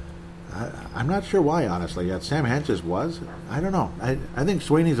 and I'm not sure why, honestly. Yet Sam Henches was. I don't know. I think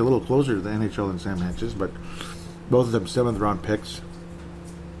Swaney's a little closer to the NHL than Sam Henches, but both of them 7th-round picks.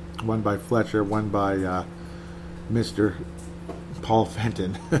 One by Fletcher, one by Mr. Paul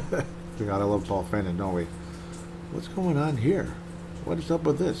Fenton. We gotta love Paul Fenton, don't we? What's going on here? What is up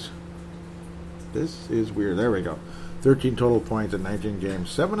with this? This is weird. There we go. 13 total points in 19 games.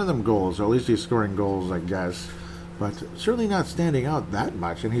 7 of them goals, so at least he's scoring goals, I guess. But certainly not standing out that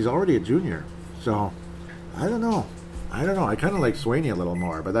much, and he's already a junior. So, I don't know. I kind of like Swaney a little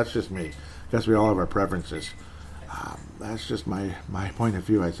more, but that's just me. I guess we all have our preferences. That's just my point of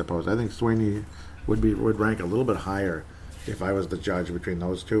view, I suppose. I think Swaney would rank a little bit higher if I was the judge between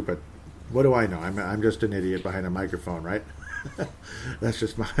those two, but what do I know? I'm just an idiot behind a microphone, right? That's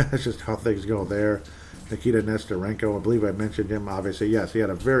just how things go there. Nikita Nesterenko, I believe I mentioned him, obviously. Yes, he had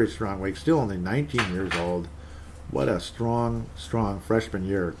a very strong week. Still only 19 years old. What a strong freshman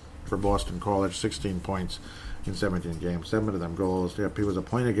year for Boston College. 16 points in 17 games. 7 of them goals. Yep, he was a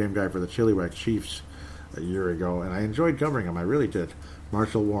point-a-game guy for the Chilliwack Chiefs a year ago, and I enjoyed covering him. I really did.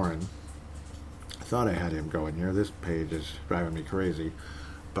 Marshall Warren. I thought I had him going here. This page is driving me crazy.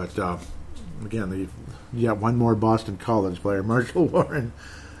 But, again, one more Boston College player, Marshall Warren.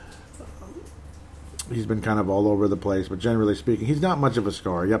 He's been kind of all over the place, but generally speaking, he's not much of a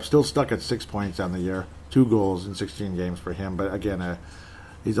scorer. Yep, still stuck at 6 points on the year. 2 goals in 16 games for him, but again,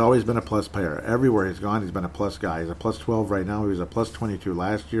 He's always been a plus player. Everywhere he's gone, he's been a plus guy. He's a plus 12 right now. He was a plus 22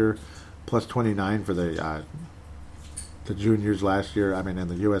 last year, plus 29 for the juniors last year. I mean, in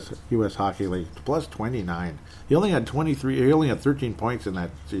the U.S. Hockey League, plus 29. He only had 23. He only had 13 points in that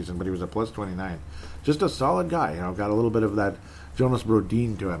season, but he was a plus 29. Just a solid guy. Got a little bit of that Jonas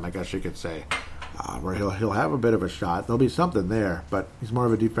Brodin to him, I guess you could say, where he'll have a bit of a shot. There'll be something there, but he's more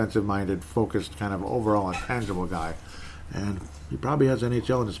of a defensive-minded, focused, kind of overall intangible guy. And he probably has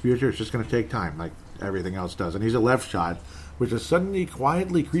NHL in his future. It's just going to take time, like everything else does. And he's a left shot, which is suddenly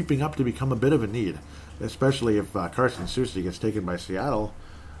quietly creeping up to become a bit of a need, especially if Carson Soucy gets taken by Seattle.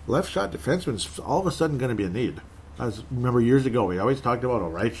 Left shot defenseman's all of a sudden going to be a need. I remember years ago, we always talked about a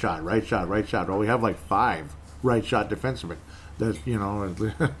right shot. Well, we have like 5 right shot defensemen.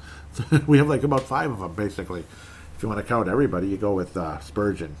 We have like about 5 of them, basically. If you want to count everybody, you go with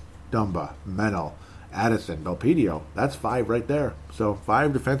Spurgeon, Dumba, Menel, Addison, Belpedio. That's 5 right there. So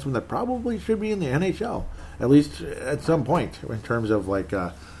 5 defensemen that probably should be in the NHL, at least at some point, in terms of like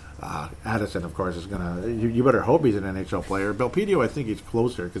Addison, of course, is going to... You better hope he's an NHL player. Belpedio, I think he's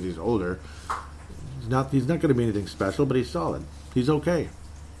closer because he's older. He's not going to be anything special, but he's solid. He's okay.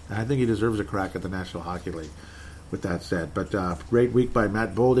 And I think he deserves a crack at the National Hockey League, with that said. But great week by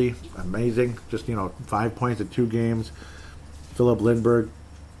Matt Boldy. Amazing. Just, 5 points in 2 games. Philip Lindbergh.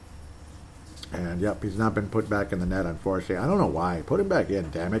 And, yep, he's not been put back in the net, unfortunately. I don't know why. Put him back in,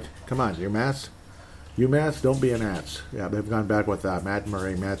 damn it. Come on, UMass. UMass, don't be an ass. Yeah, they've gone back with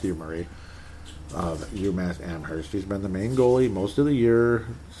Matthew Murray of UMass Amherst. He's been the main goalie most of the year.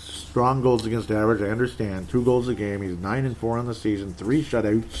 Strong goals against average, I understand. 2 goals a game. He's 9-4 on the season. 3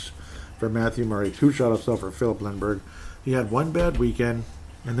 shutouts for Matthew Murray. 2 shutouts for Philip Lindbergh. He had 1 bad weekend,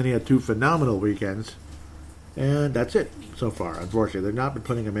 and then he had 2 phenomenal weekends. And that's it so far, unfortunately. They've not been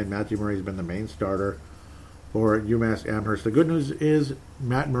putting him in. Matthew Murray's been the main starter for UMass Amherst. The good news is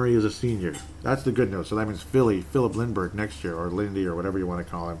Matt Murray is a senior. That's the good news. So that means Philip Lindbergh next year, or Lindy, or whatever you want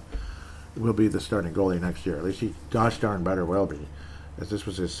to call him, will be the starting goalie next year. At least he, gosh darn better, will be. As this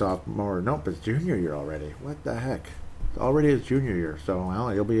was his sophomore, nope, it's junior year already. What the heck? It's already his junior year. So, well,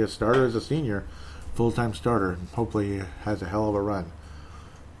 he'll be a starter as a senior, full-time starter. Hopefully he has a hell of a run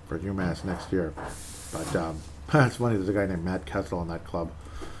for UMass next year. But it's funny, there's a guy named Matt Kessel in that club.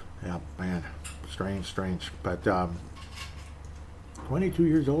 Yeah, man, strange. But 22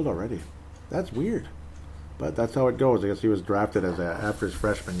 years old already. That's weird. But that's how it goes. I guess he was drafted after his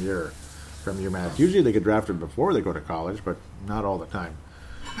freshman year from UMass. Usually they get drafted before they go to college, but not all the time,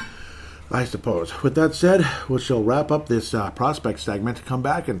 I suppose. With that said, we shall wrap up this prospect segment. Come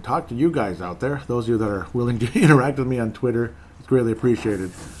back and talk to you guys out there. Those of you that are willing to interact with me on Twitter, it's greatly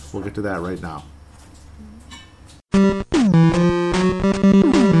appreciated. We'll get to that right now.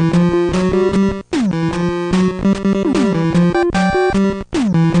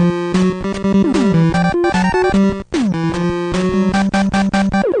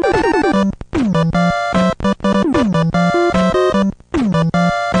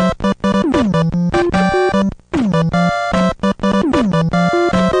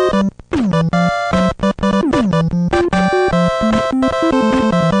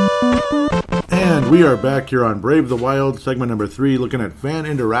 We are back here on Brave the Wild, segment number 3, looking at fan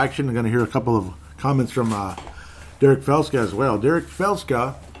interaction. I'm going to hear a couple of comments from Derek Felska as well. Derek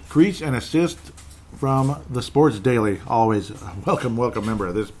Felska, crease and assist from the Sports Daily. Always welcome member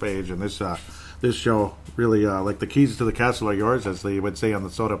of this page and this show. Really, like the keys to the castle are yours, as they would say on the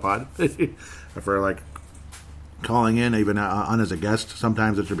Soda Pod. For like calling in, even on as a guest,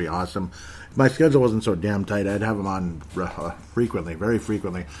 sometimes it should be awesome. If my schedule wasn't so damn tight, I'd have him on frequently, very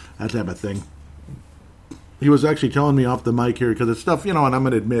frequently, that type of thing. He was actually telling me off the mic here, because it's stuff, and I'm going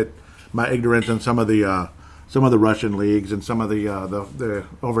to admit my ignorance in some of the Russian leagues and some of the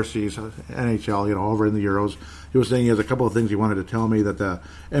overseas NHL, over in the Euros. He was saying he has a couple of things he wanted to tell me, that the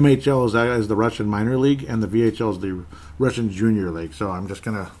MHL is the Russian minor league and the VHL is the Russian junior league. So I'm just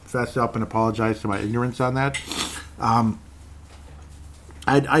going to fess up and apologize to my ignorance on that.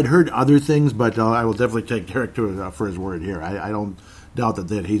 I'd heard other things, but I will definitely take Derek for his word here. I don't doubt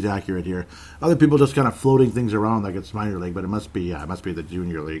that he's accurate here. Other people just kind of floating things around like it's minor league, but it must be the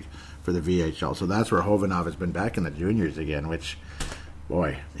junior league for the VHL. So that's where Hovanov has been back in the juniors again, which,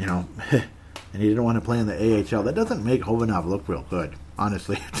 boy, and he didn't want to play in the AHL. That doesn't make Hovanov look real good,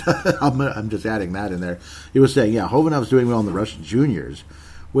 honestly. I'm just adding that in there. He was saying, Hovanov's doing well in the Russian juniors,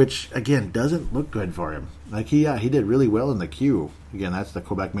 which, again, doesn't look good for him. Like, he did really well in the Q. Again, that's the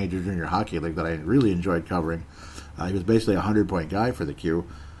Quebec Major Junior Hockey League that I really enjoyed covering. He was basically a 100-point guy for the Q.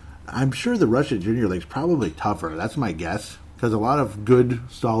 I'm sure the Russian Junior League's probably tougher. That's my guess, because a lot of good,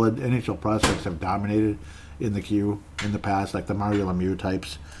 solid NHL prospects have dominated in the Q. in the past, like the Mario Lemieux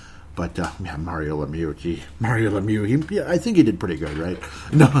types. But, yeah, Mario Lemieux, I think he did pretty good, right?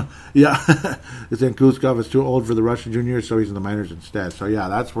 No, yeah. Then Guskov is too old for the Russian juniors, so he's in the minors instead. So, yeah,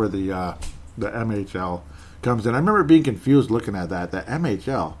 that's where the MHL comes in. I remember being confused looking at that, the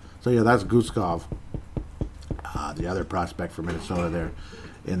MHL. So, yeah, that's Guskov, the other prospect from Minnesota there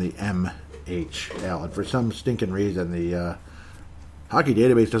in the MHL. And for some stinking reason, the Hockey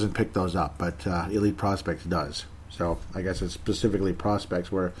Database doesn't pick those up, but Elite Prospects does. So I guess it's specifically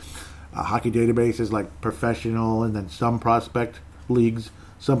prospects, where Hockey Database is like professional, and then some prospect leagues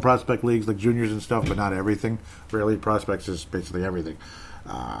like juniors and stuff, but not everything. For Elite Prospects is basically everything.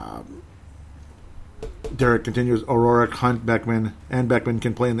 Derek continues, O'Rourke, Hunt, Beckman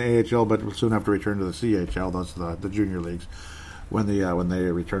can play in the AHL, but will soon have to return to the CHL. Those are the junior leagues. When they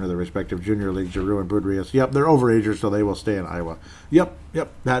return to their respective junior leagues, Giroux and Boudreas. Yep, they're overagers, so they will stay in Iowa. Yep,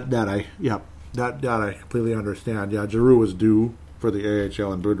 that I completely understand. Yeah, Giroux was due for the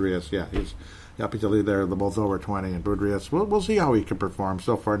AHL, and Boudreas, yeah, he's happy to leave there. They're both over 20, and Boudreas, we'll see how he can perform.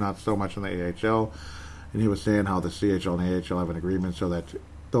 So far, not so much in the AHL. And he was saying how the CHL and AHL have an agreement so that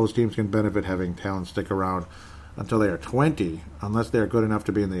those teams can benefit having talent stick around until they are 20, unless they are good enough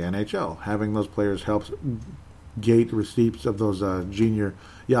to be in the NHL. Having those players helps gate receipts of those junior.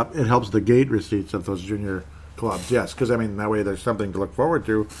 Yeah, it helps the gate receipts of those junior clubs. Yes, because I mean that way there's something to look forward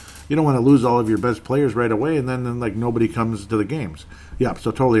to. You don't want to lose all of your best players right away, and then like nobody comes to the games. Yeah,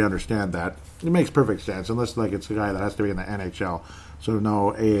 so totally understand that. It makes perfect sense, unless like it's a guy that has to be in the NHL. So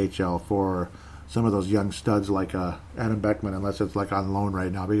no AHL for some of those young studs like Adam Beckman, unless it's like on loan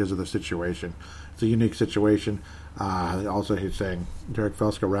right now because of the situation. It's a unique situation. Also, he's saying Derek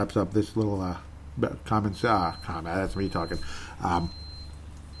Felska wraps up this little comment. That's me talking.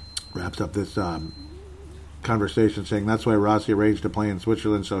 Wraps up this conversation saying that's why Rossi arranged to play in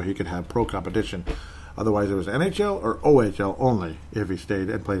Switzerland so he could have pro competition. Otherwise, it was NHL or OHL only if he stayed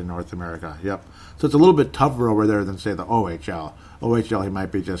and played in North America. Yep. So it's a little bit tougher over there than, say, the OHL. OHL, he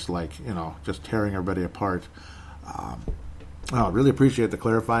might be just like, just tearing everybody apart. I really appreciate the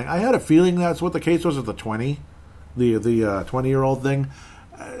clarifying. I had a feeling that's what the case was with the 20, the 20-year-old thing.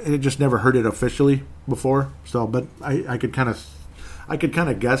 It just never heard it officially before. So, but I could kind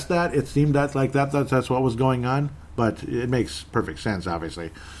of guess that. It seemed that's what was going on. But it makes perfect sense,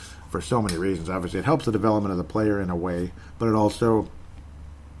 obviously, for so many reasons. Obviously, it helps the development of the player in a way, but it also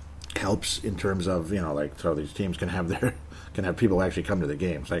helps in terms of, so these teams can have people actually come to the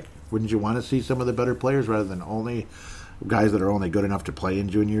games. Like, wouldn't you want to see some of the better players rather than only guys that are only good enough to play in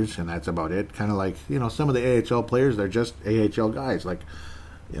juniors, and that's about it? Kind of like, some of the AHL players, they're just AHL guys. Like,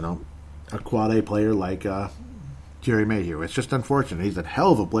 a quad A player like Jerry Mayhew. It's just unfortunate. He's a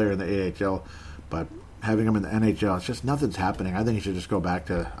hell of a player in the AHL, but having him in the NHL, it's just nothing's happening. I think he should just go back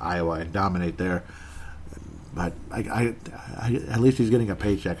to Iowa and dominate there. But I at least he's getting a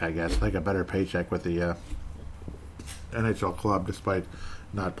paycheck, I guess, like a better paycheck with the NHL club, despite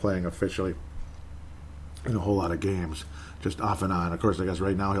not playing officially in a whole lot of games, just off and on. Of course, I guess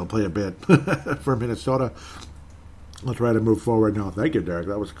right now he'll play a bit for Minnesota. I'll try to move forward. No, thank you, Derek.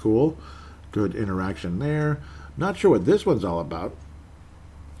 That was cool. Good interaction there. Not sure what this one's all about.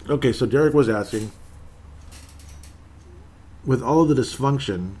 Okay, so Derek was asking, with all of the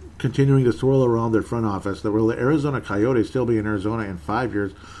dysfunction continuing to swirl around their front office, will the Arizona Coyotes still be in Arizona in 5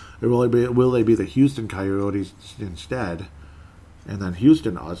 years, or will they be the Houston Coyotes instead? And then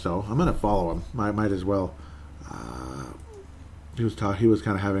Houston also. I'm going to follow him. Might as well. He was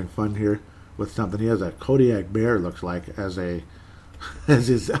kind of having fun here with something. He has a Kodiak bear, looks like, as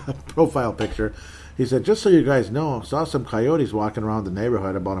his profile picture. He said, just so you guys know, saw some coyotes walking around the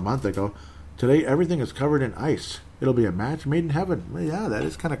neighborhood about a month ago. Today, everything is covered in ice. It'll be a match made in heaven. Well, yeah, that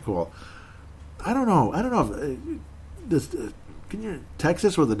is kind of cool. I don't know if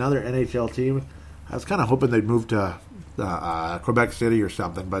Texas with another NHL team. I was kind of hoping they'd move to Quebec City or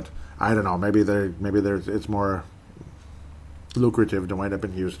something, but I don't know. Maybe it's more lucrative to wind up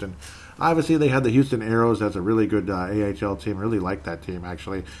in Houston. Obviously, they had the Houston Aeros. That's a really good AHL team. Really like that team,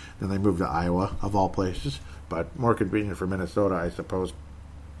 actually. Then they moved to Iowa, of all places, but more convenient for Minnesota, I suppose.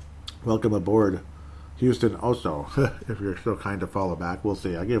 Welcome aboard, Houston. Also, if you're so kind to follow back, we'll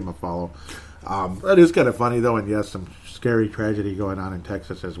see. I gave him a follow. That is kind of funny, though, and yes, some scary tragedy going on in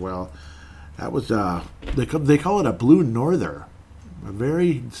Texas as well. That was they call it a blue norther, a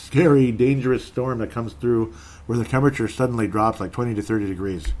very scary, dangerous storm that comes through where the temperature suddenly drops like 20 to 30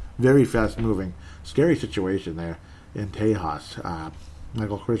 degrees. Very fast moving, scary situation there in Tejas.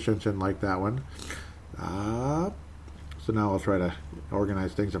 Michael Christensen liked that one. So now I'll try to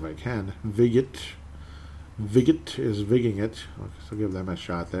organize things if I can. Viget is vigging it. So give them a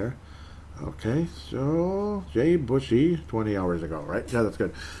shot there. Okay, so Jay Bushy, 20 hours ago, right? Yeah, that's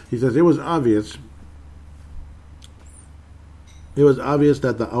good. He says, it was obvious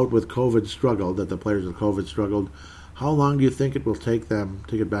that the out with COVID struggled, that the players with COVID struggled. How long do you think it will take them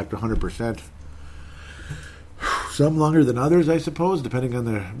to get back to 100%? Some longer than others, I suppose, depending on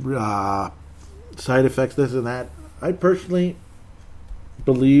the side effects, this and that. I personally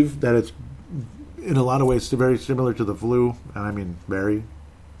believe that it's, in a lot of ways, very similar to the flu, and I mean very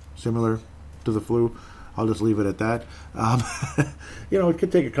similar to the flu. I'll just leave it at that. It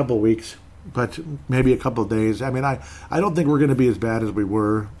could take a couple of weeks, but maybe a couple of days. I mean, I don't think we're going to be as bad as we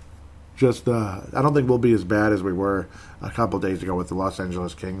were. I don't think we'll be as bad as we were a couple of days ago with the Los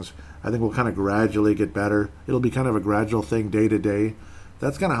Angeles Kings. I think we'll kind of gradually get better. It'll be kind of a gradual thing, day to day.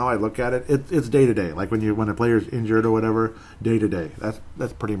 That's kind of how I look at it. It's day to day. Like when a player's injured or whatever, day to day.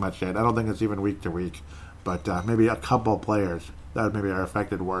 That's pretty much it. I don't think it's even week to week, but maybe a couple players that maybe are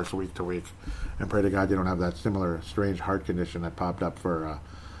affected worse week to week. And pray to God you don't have that similar strange heart condition that popped up for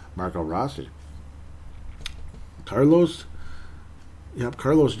Marco Rossi. Carlos. Yep,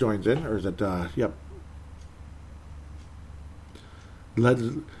 Carlos joins in, or is it? Yep.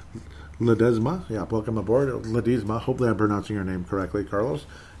 Ledesma, yeah, welcome aboard. Ledesma, hopefully I'm pronouncing your name correctly, Carlos.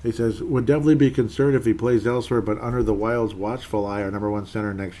 He says, would definitely be concerned if he plays elsewhere, but under the Wild's watchful eye, our number one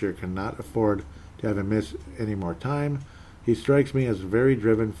center next year cannot afford to have him miss any more time. He strikes me as a very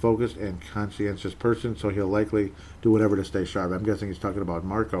driven, focused, and conscientious person, so he'll likely do whatever to stay sharp. I'm guessing he's talking about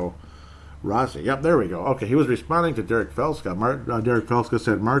Marco Rossi. Yep, there we go. Okay, he was responding to Derek Felska. Derek Felska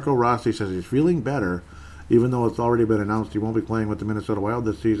said, Marco Rossi says he's feeling better, even though it's already been announced he won't be playing with the Minnesota Wild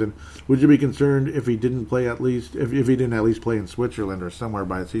this season. Would you be concerned if he didn't play if he didn't at least play in Switzerland or somewhere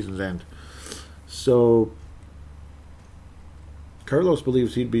by the season's end? So Carlos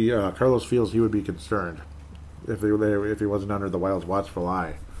believes Carlos feels he would be concerned if he wasn't under the Wild's watchful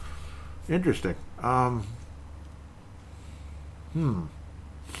eye. Interesting.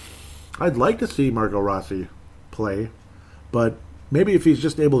 I'd like to see Marco Rossi play, but maybe if he's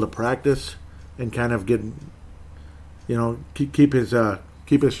just able to practice and kind of get, keep his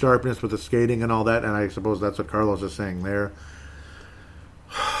sharpness with the skating and all that, and I suppose that's what Carlos is saying there.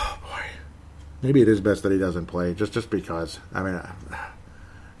 Oh, boy, maybe it is best that he doesn't play, just because. I mean,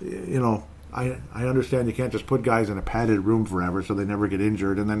 I understand you can't just put guys in a padded room forever so they never get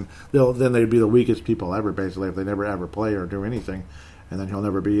injured, and then they'd be the weakest people ever, basically, if they never ever play or do anything. And then he'll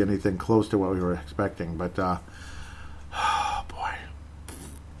never be anything close to what we were expecting. But, boy.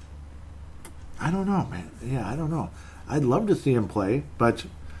 I don't know, man. Yeah, I don't know. I'd love to see him play, but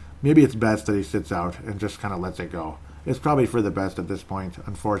maybe it's best that he sits out and just kind of lets it go. It's probably for the best at this point,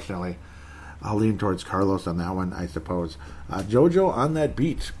 unfortunately. I'll lean towards Carlos on that one, I suppose. Jojo on that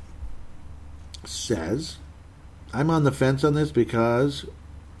beat says, I'm on the fence on this because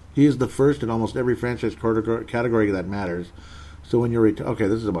he is the first in almost every franchise category that matters. So when you're okay,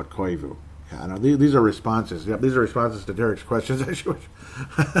 this is about Koivu. Yeah, I know these are responses. Yep, these are responses to Derek's questions.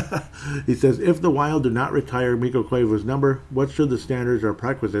 He says, if the Wild do not retire Mikko Koivu's number, what should the standards or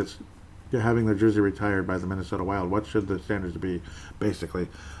prerequisites to having their jersey retired by the Minnesota Wild? What should the standards be, basically?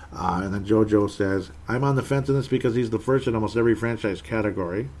 And then JoJo says, I'm on the fence on this because he's the first in almost every franchise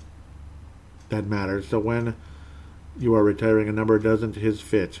category that matters. So when you are retiring a number, doesn't his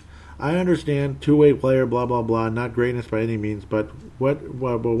fit? I understand, two-way player, blah, blah, blah, not greatness by any means, but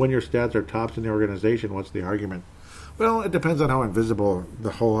when your stats are tops in the organization, what's the argument? Well, it depends on how invisible the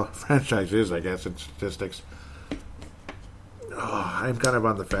whole franchise is, I guess, in statistics. I'm kind of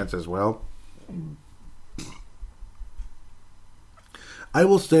on the fence as well. I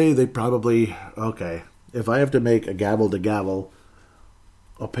will say they probably, okay, if I have to make a gavel-to-gavel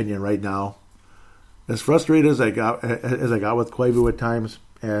opinion right now, as frustrated as I got with Koivu at times,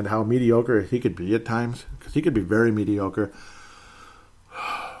 and how mediocre he could be at times, because he could be very mediocre.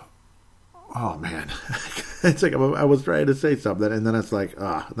 Oh, man. It's like I was trying to say something, and then it's like,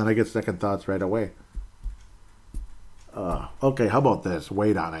 then I get second thoughts right away. Okay, how about this?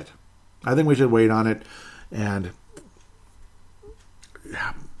 Wait on it. I think we should wait on it, and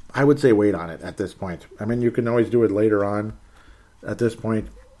I would say wait on it at this point. I mean, you can always do it later on at this point,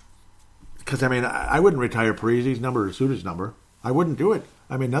 because, I mean, I wouldn't retire Parise's number or Suter's number. I wouldn't do it.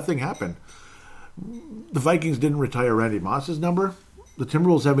 I mean, nothing happened. The Vikings didn't retire Randy Moss's number. The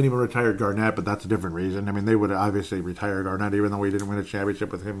Timberwolves haven't even retired Garnett, but that's a different reason. I mean, they would obviously retire Garnett, even though we didn't win a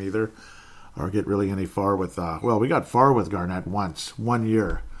championship with him either, or get really any far with. We got far with Garnett once, 1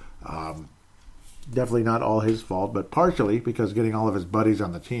 year. Definitely not all his fault, but partially because getting all of his buddies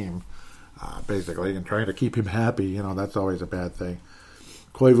on the team, basically, and trying to keep him happy. That's always a bad thing.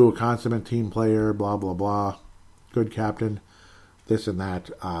 Koivu, consummate team player, blah blah blah, good captain. This and that.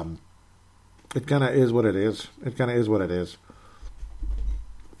 It kind of is what it is. It kind of is what it is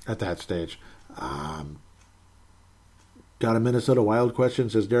at that stage. Got a Minnesota Wild question,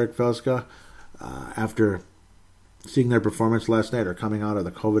 says Derek Felska. After seeing their performance last night or coming out of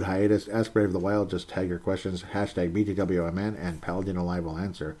the COVID hiatus, ask Brave the Wild. Just tag your questions, hashtag BTWMN, and Paladino Live will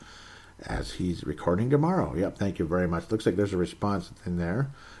answer as he's recording tomorrow. Yep, thank you very much. Looks like there's a response in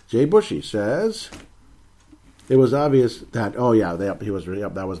there. Jay Bushy says, it was obvious that,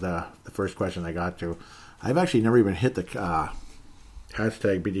 that was the first question I got to. I've actually never even hit the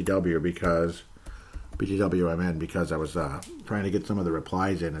hashtag BTWMN because I was trying to get some of the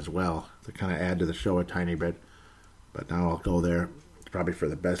replies in as well to kind of add to the show a tiny bit. But now I'll go there. It's probably for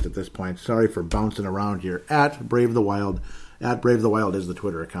the best at this point. Sorry for bouncing around here. At Brave the Wild. At Brave the Wild is the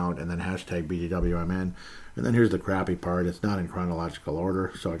Twitter account, and then hashtag BTWMN. And then here's the crappy part. It's not in chronological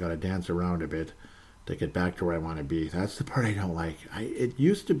order, so I got to dance around a bit to get back to where I want to be. That's the part I don't like. It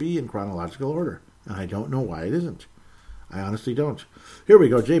used to be in chronological order, and I don't know why it isn't. I honestly don't. Here we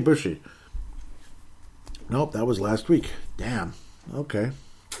go, Jay Bushy. Nope, that was last week. Damn. Okay.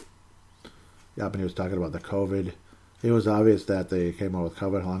 Yep, and he was talking about the COVID. It was obvious that they came out with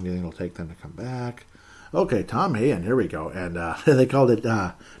COVID. How long do you think it'll take them to come back? Okay, Tom Hayen, here we go. And they called it,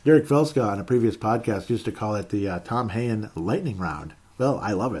 Derek Felska on a previous podcast used to call it the Tom Hayen lightning round. Well,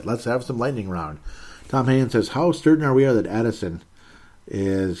 I love it. Let's have some lightning round. Tom Hayen says, how certain are we that Addison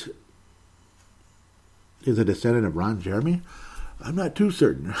is a descendant of Ron Jeremy? I'm not too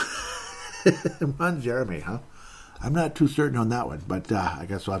certain. Ron Jeremy, huh? I'm not too certain on that one, but I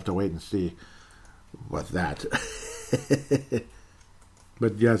guess we'll have to wait and see with that.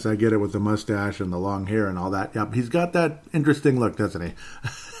 But yes, I get it with the mustache and the long hair and all that. Yep, he's got that interesting look, doesn't he?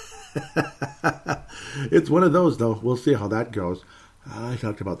 It's one of those, though. We'll see how that goes. I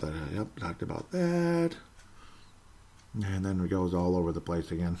talked about that. Yep, talked about that. And then it goes all over the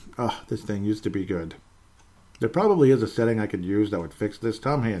place again. Oh, this thing used to be good. There probably is a setting I could use that would fix this.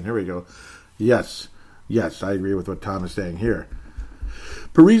 Tom Hayen, here we go. Yes, I agree with what Tom is saying here.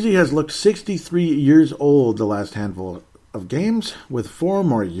 Parise has looked 63 years old the last handful of games, with 4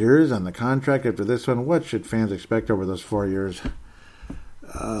 more years on the contract after this one. What should fans expect over those 4 years?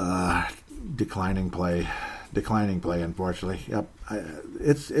 Declining play, unfortunately. Yep,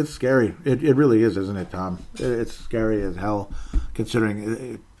 it's scary. It really is, isn't it, Tom? It's scary as hell,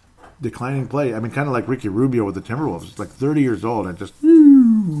 considering declining play. I mean, kind of like Ricky Rubio with the Timberwolves. It's like 30 years old and just,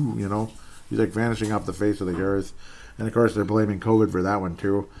 he's like vanishing off the face of the earth. And, of course, they're blaming COVID for that one,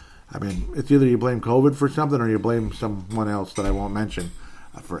 too. I mean, it's either you blame COVID for something or you blame someone else that I won't mention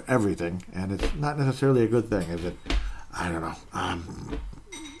for everything. And it's not necessarily a good thing, is it? I don't know.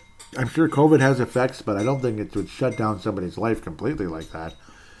 I'm sure COVID has effects, but I don't think it would shut down somebody's life completely like that.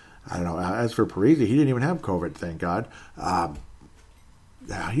 I don't know. As for Parise, he didn't even have COVID, thank God.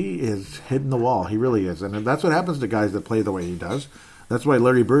 He is hitting the wall. He really is. And that's what happens to guys that play the way he does. That's why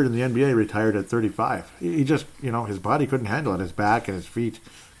Larry Bird in the NBA retired at 35. He just, his body couldn't handle it. His back and his feet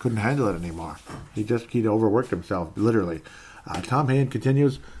couldn't handle it anymore. He'd overworked himself, literally. Tom Hayen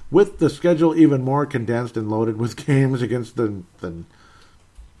continues, with the schedule even more condensed and loaded with games against the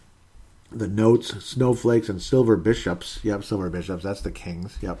Notes, Snowflakes, and Silver Bishops. Yep, Silver Bishops, that's the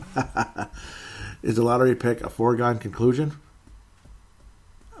Kings. Yep. Is the lottery pick a foregone conclusion?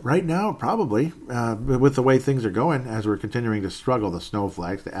 Right now, probably. With the way things are going, as we're continuing to struggle, the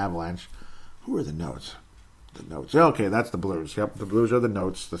Snowflakes, the Avalanche. Who are the Notes? The Notes. Okay, that's the Blues. Yep, the Blues are the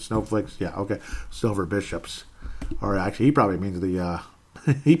Notes. The Snowflakes, yeah, okay. Silver Bishops. Or actually, he probably means the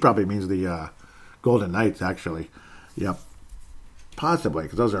Golden Knights, actually. Yep. Possibly,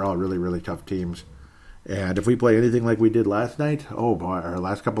 because those are all really, really tough teams. And if we play anything like we did last night, oh boy, our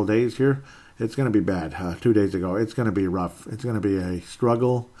last couple of days here, it's going to be bad. 2 days ago, it's going to be rough. It's going to be a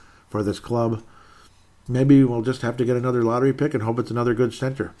struggle for this club. Maybe we'll just have to get another lottery pick and hope it's another good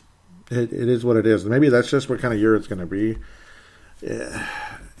center. It is what it is. Maybe that's just what kind of year it's going to be.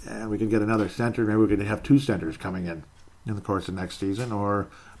 Yeah, we can get another center. Maybe we can have 2 centers coming in the course of next season, or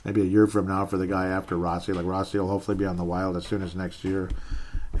maybe a year from now for the guy after Rossi. Like Rossi will hopefully be on the Wild as soon as next year,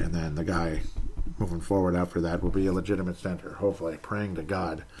 and then the guy moving forward after that will be a legitimate center. Hopefully, praying to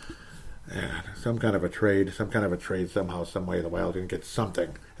God. And some kind of a trade somehow, some way the Wild can get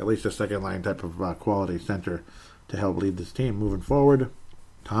something, at least a second line type of quality center to help lead this team moving forward.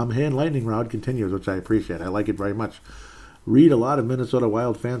 Tom Hayen lightning round continues, which I appreciate. I like it very much. Read a lot of Minnesota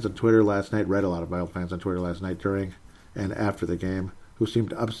Wild fans on Twitter last night during and after the game who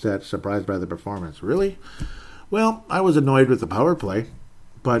seemed upset, surprised by the performance. Really? Well, I was annoyed with the power play,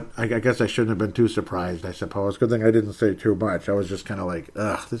 but I guess I shouldn't have been too surprised, I suppose. Good thing I didn't say too much. I was just kind of like,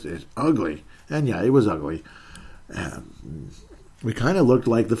 ugh, this is ugly. And yeah, it was ugly. we kind of looked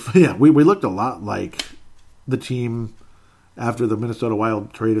like we looked a lot like the team after the Minnesota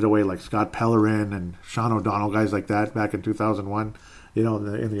Wild traded away like Scott Pellerin and Sean O'Donnell, guys like that back in 2001, in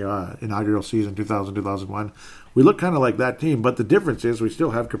the inaugural season, 2000-2001. We look kind of like that team, but the difference is we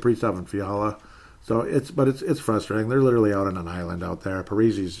still have Kaprizov and Fiala. So it's frustrating. They're literally out on an island out there.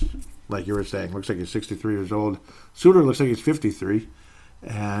 Parise's, like you were saying, looks like he's 63 years old. Suter looks like he's 53.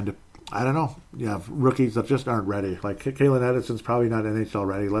 And I don't know. You have rookies that just aren't ready. Like Kalen Edison's probably not NHL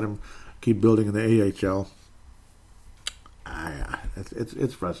ready. Let him keep building in the AHL.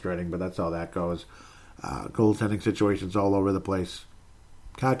 It's frustrating, but that's how that goes. Goaltending situations all over the place.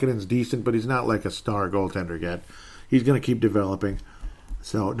 Kakinen's decent, but he's not like a star goaltender yet. He's going to keep developing.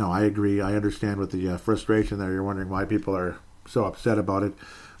 So, no, I agree. I understand with the frustration there. You're wondering why people are so upset about it.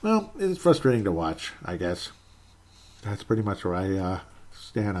 Well, it's frustrating to watch, I guess. That's pretty much where I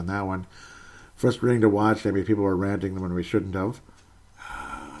stand on that one. Frustrating to watch. I mean, people are ranting when we shouldn't have.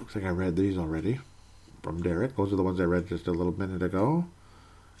 Looks like I read these already from Derek. Those are the ones I read just a little minute ago.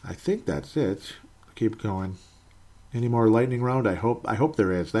 I think that's it. Keep going. Any more lightning round? I hope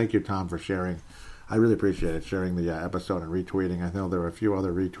there is. Thank you, Tom, for sharing. I really appreciate it, sharing the episode and retweeting. I know there were a few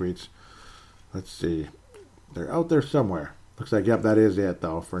other retweets. Let's see. They're out there somewhere. Looks like, yep, that is it,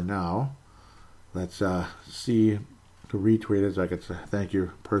 though, for now. Let's see who retweeted, so I could thank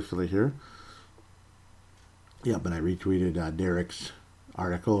you personally here. Yep, and I retweeted Derek's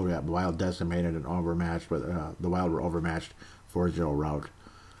article. We have the Wild decimated and overmatched, but the Wild were overmatched 4-0 rout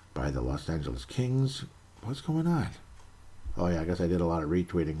by the Los Angeles Kings. What's going on? Oh, yeah, I guess I did a lot of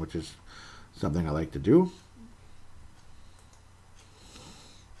retweeting, which is something I like to do.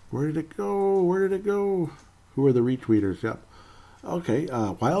 Where did it go? Who are the retweeters? Yep. Okay,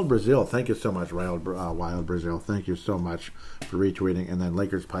 Wild Brazil. Thank you so much, Wild Brazil. Thank you so much for retweeting. And then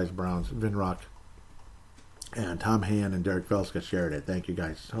Lakers, Pies, Browns, Vinrock, and Tom Hayen and Derek Velska shared it. Thank you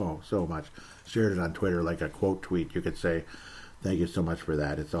guys so much. Shared it on Twitter like a quote tweet, you could say. Thank you so much for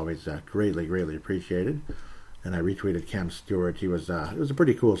that. It's always greatly appreciated. And I retweeted Cam Stewart. It was a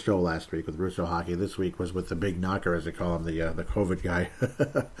pretty cool show last week with Russo Hockey. This week was with the big knocker, as they call him, the COVID guy,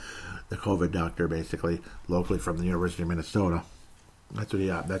 the COVID doctor, basically, locally from the University of Minnesota. That's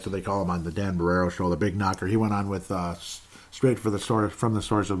what they call him on the Dan Barrero show, the big knocker. He went on with straight from the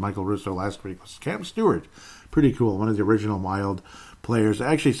source of Michael Russo last week was Cam Stewart. Pretty cool. One of the original Wild players.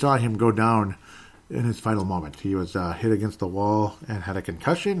 I actually saw him go down in his final moment. He was hit against the wall and had a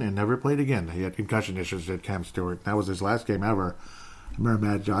concussion and never played again. He had concussion issues at Cam Stewart. That was his last game ever. I remember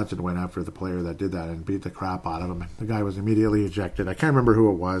Matt Johnson went after the player that did that and beat the crap out of him. The guy was immediately ejected. I can't remember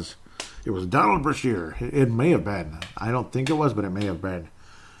who it was. It was Donald Brashear. It may have been. I don't think it was, but it may have been.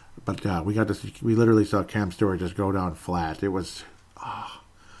 But we literally saw Cam Stewart just go down flat. It was,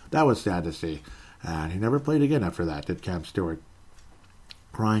 that was sad to see. And he never played again after that, did Cam Stewart.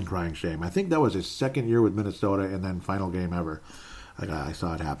 Crying shame. I think that was his second year with Minnesota and then final game ever. I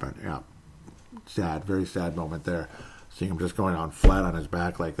saw it happen. Yeah. Sad, very sad moment there. Seeing him just going down flat on his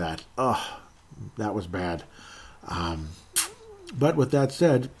back like that. That was bad. But with that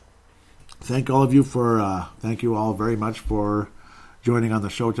said, thank you all very much for joining on the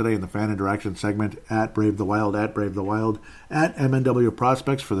show today in the fan interaction segment at Brave the Wild, at MNW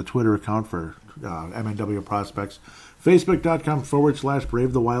Prospects for the Twitter account for MNW Prospects.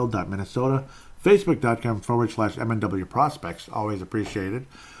 Facebook.com/BraveTheWild.Minnesota. Facebook.com/MNW Prospects. Always appreciated.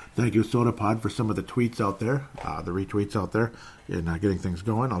 Thank you, SodaPod, for some of the tweets out there, the retweets out there, and getting things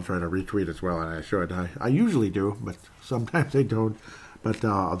going. I'll try to retweet as well, and I should. I usually do, but sometimes I don't. But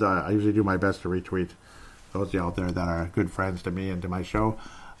I usually do my best to retweet those of you out there that are good friends to me and to my show,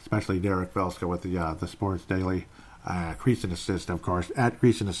 especially Derek Velska with the Sports Daily. Crease and Assist, of course, at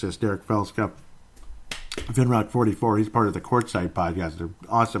Crease and Assist, Derek Velska. Vinrock 44, he's part of the Courtside podcast, an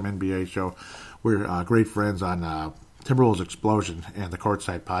awesome NBA show. We're great friends on Timberwolves Explosion and the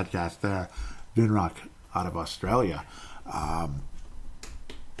Courtside podcast there. Vinrock out of Australia. I'm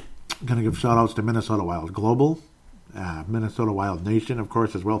going to give shout outs to Minnesota Wild Global, Minnesota Wild Nation, of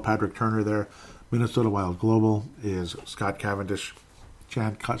course, as well. Patrick Turner there. Minnesota Wild Global is Scott Cavendish,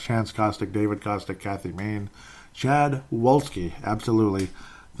 Chance Kostick, David Kostick, Kathy Main, Chad Wolski, absolutely.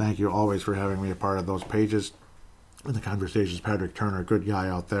 Thank you always for having me a part of those pages and the conversations. Patrick Turner, good guy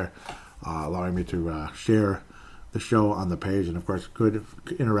out there, allowing me to share the show on the page. And, of course, good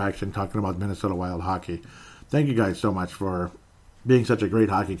interaction talking about Minnesota Wild hockey. Thank you guys so much for being such a great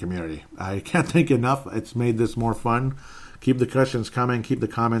hockey community. I can't thank you enough. It's made this more fun. Keep the questions coming. Keep the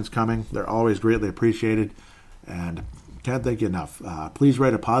comments coming. They're always greatly appreciated. And can't thank you enough. Please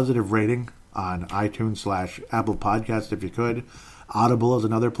write a positive rating on iTunes/Apple Podcasts if you could. Audible is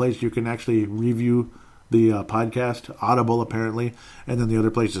another place you can actually review the podcast, Audible apparently, and then the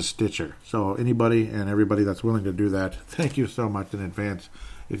other place is Stitcher. So anybody and everybody that's willing to do that, thank you so much in advance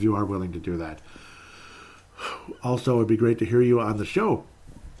if you are willing to do that. Also, it'd be great to hear you on the show.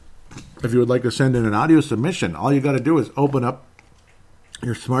 If you would like to send in an audio submission, all you got to do is open up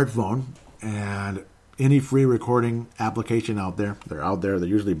your smartphone and any free recording application out there. They're out there. They're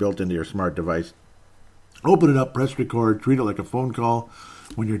usually built into your smart device. Open it up, press record, treat it like a phone call.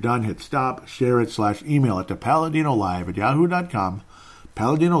 When you're done, hit stop, share it, /email it to paladinolive@yahoo.com.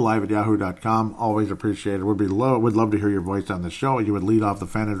 paladinolive@yahoo.com. Always appreciated. Would love to hear your voice on the show. You would lead off the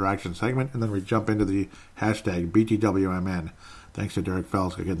fan interaction segment, and then we jump into the hashtag BTWMN. Thanks to Derek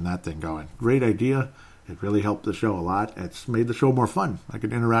Fells for getting that thing going. Great idea. It really helped the show a lot. It's made the show more fun. I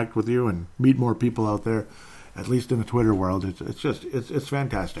can interact with you and meet more people out there, at least in the Twitter world. It's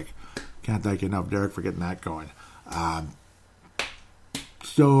fantastic. Can't thank you enough, Derek, for getting that going.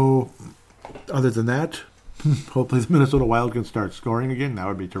 So, other than that, hopefully the Minnesota Wild can start scoring again. That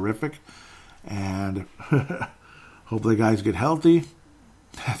would be terrific. And hopefully guys get healthy.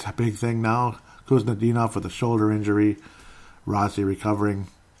 That's a big thing now. Kuznetsov with a shoulder injury. Rossi recovering.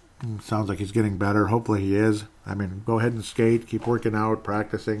 Sounds like he's getting better. Hopefully he is. I mean, go ahead and skate. Keep working out,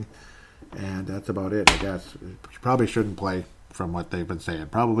 practicing. And that's about it, I guess. You probably shouldn't play from what they've been saying.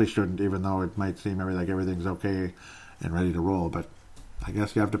 Probably shouldn't, even though it might seem like everything's okay and ready to roll. But I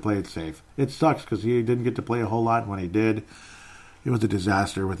guess you have to play it safe. It sucks because he didn't get to play a whole lot. When he did, it was a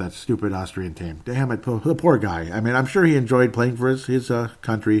disaster with that stupid Austrian team. Damn it, the poor guy. I mean, I'm sure he enjoyed playing for his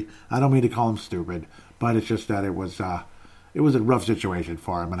country. I don't mean to call him stupid, but it's just that it was a rough situation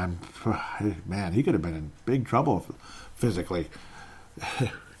for him. And man, he could have been in big trouble physically.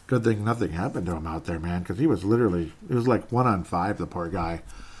 Good thing nothing happened to him out there, man, because it was like 1-on-5, the poor guy.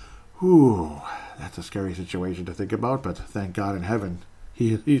 Whew, that's a scary situation to think about, but thank God in heaven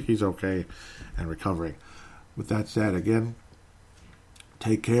he's okay and recovering. With that said, again,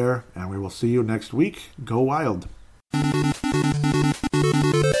 take care, and we will see you next week. Go Wild.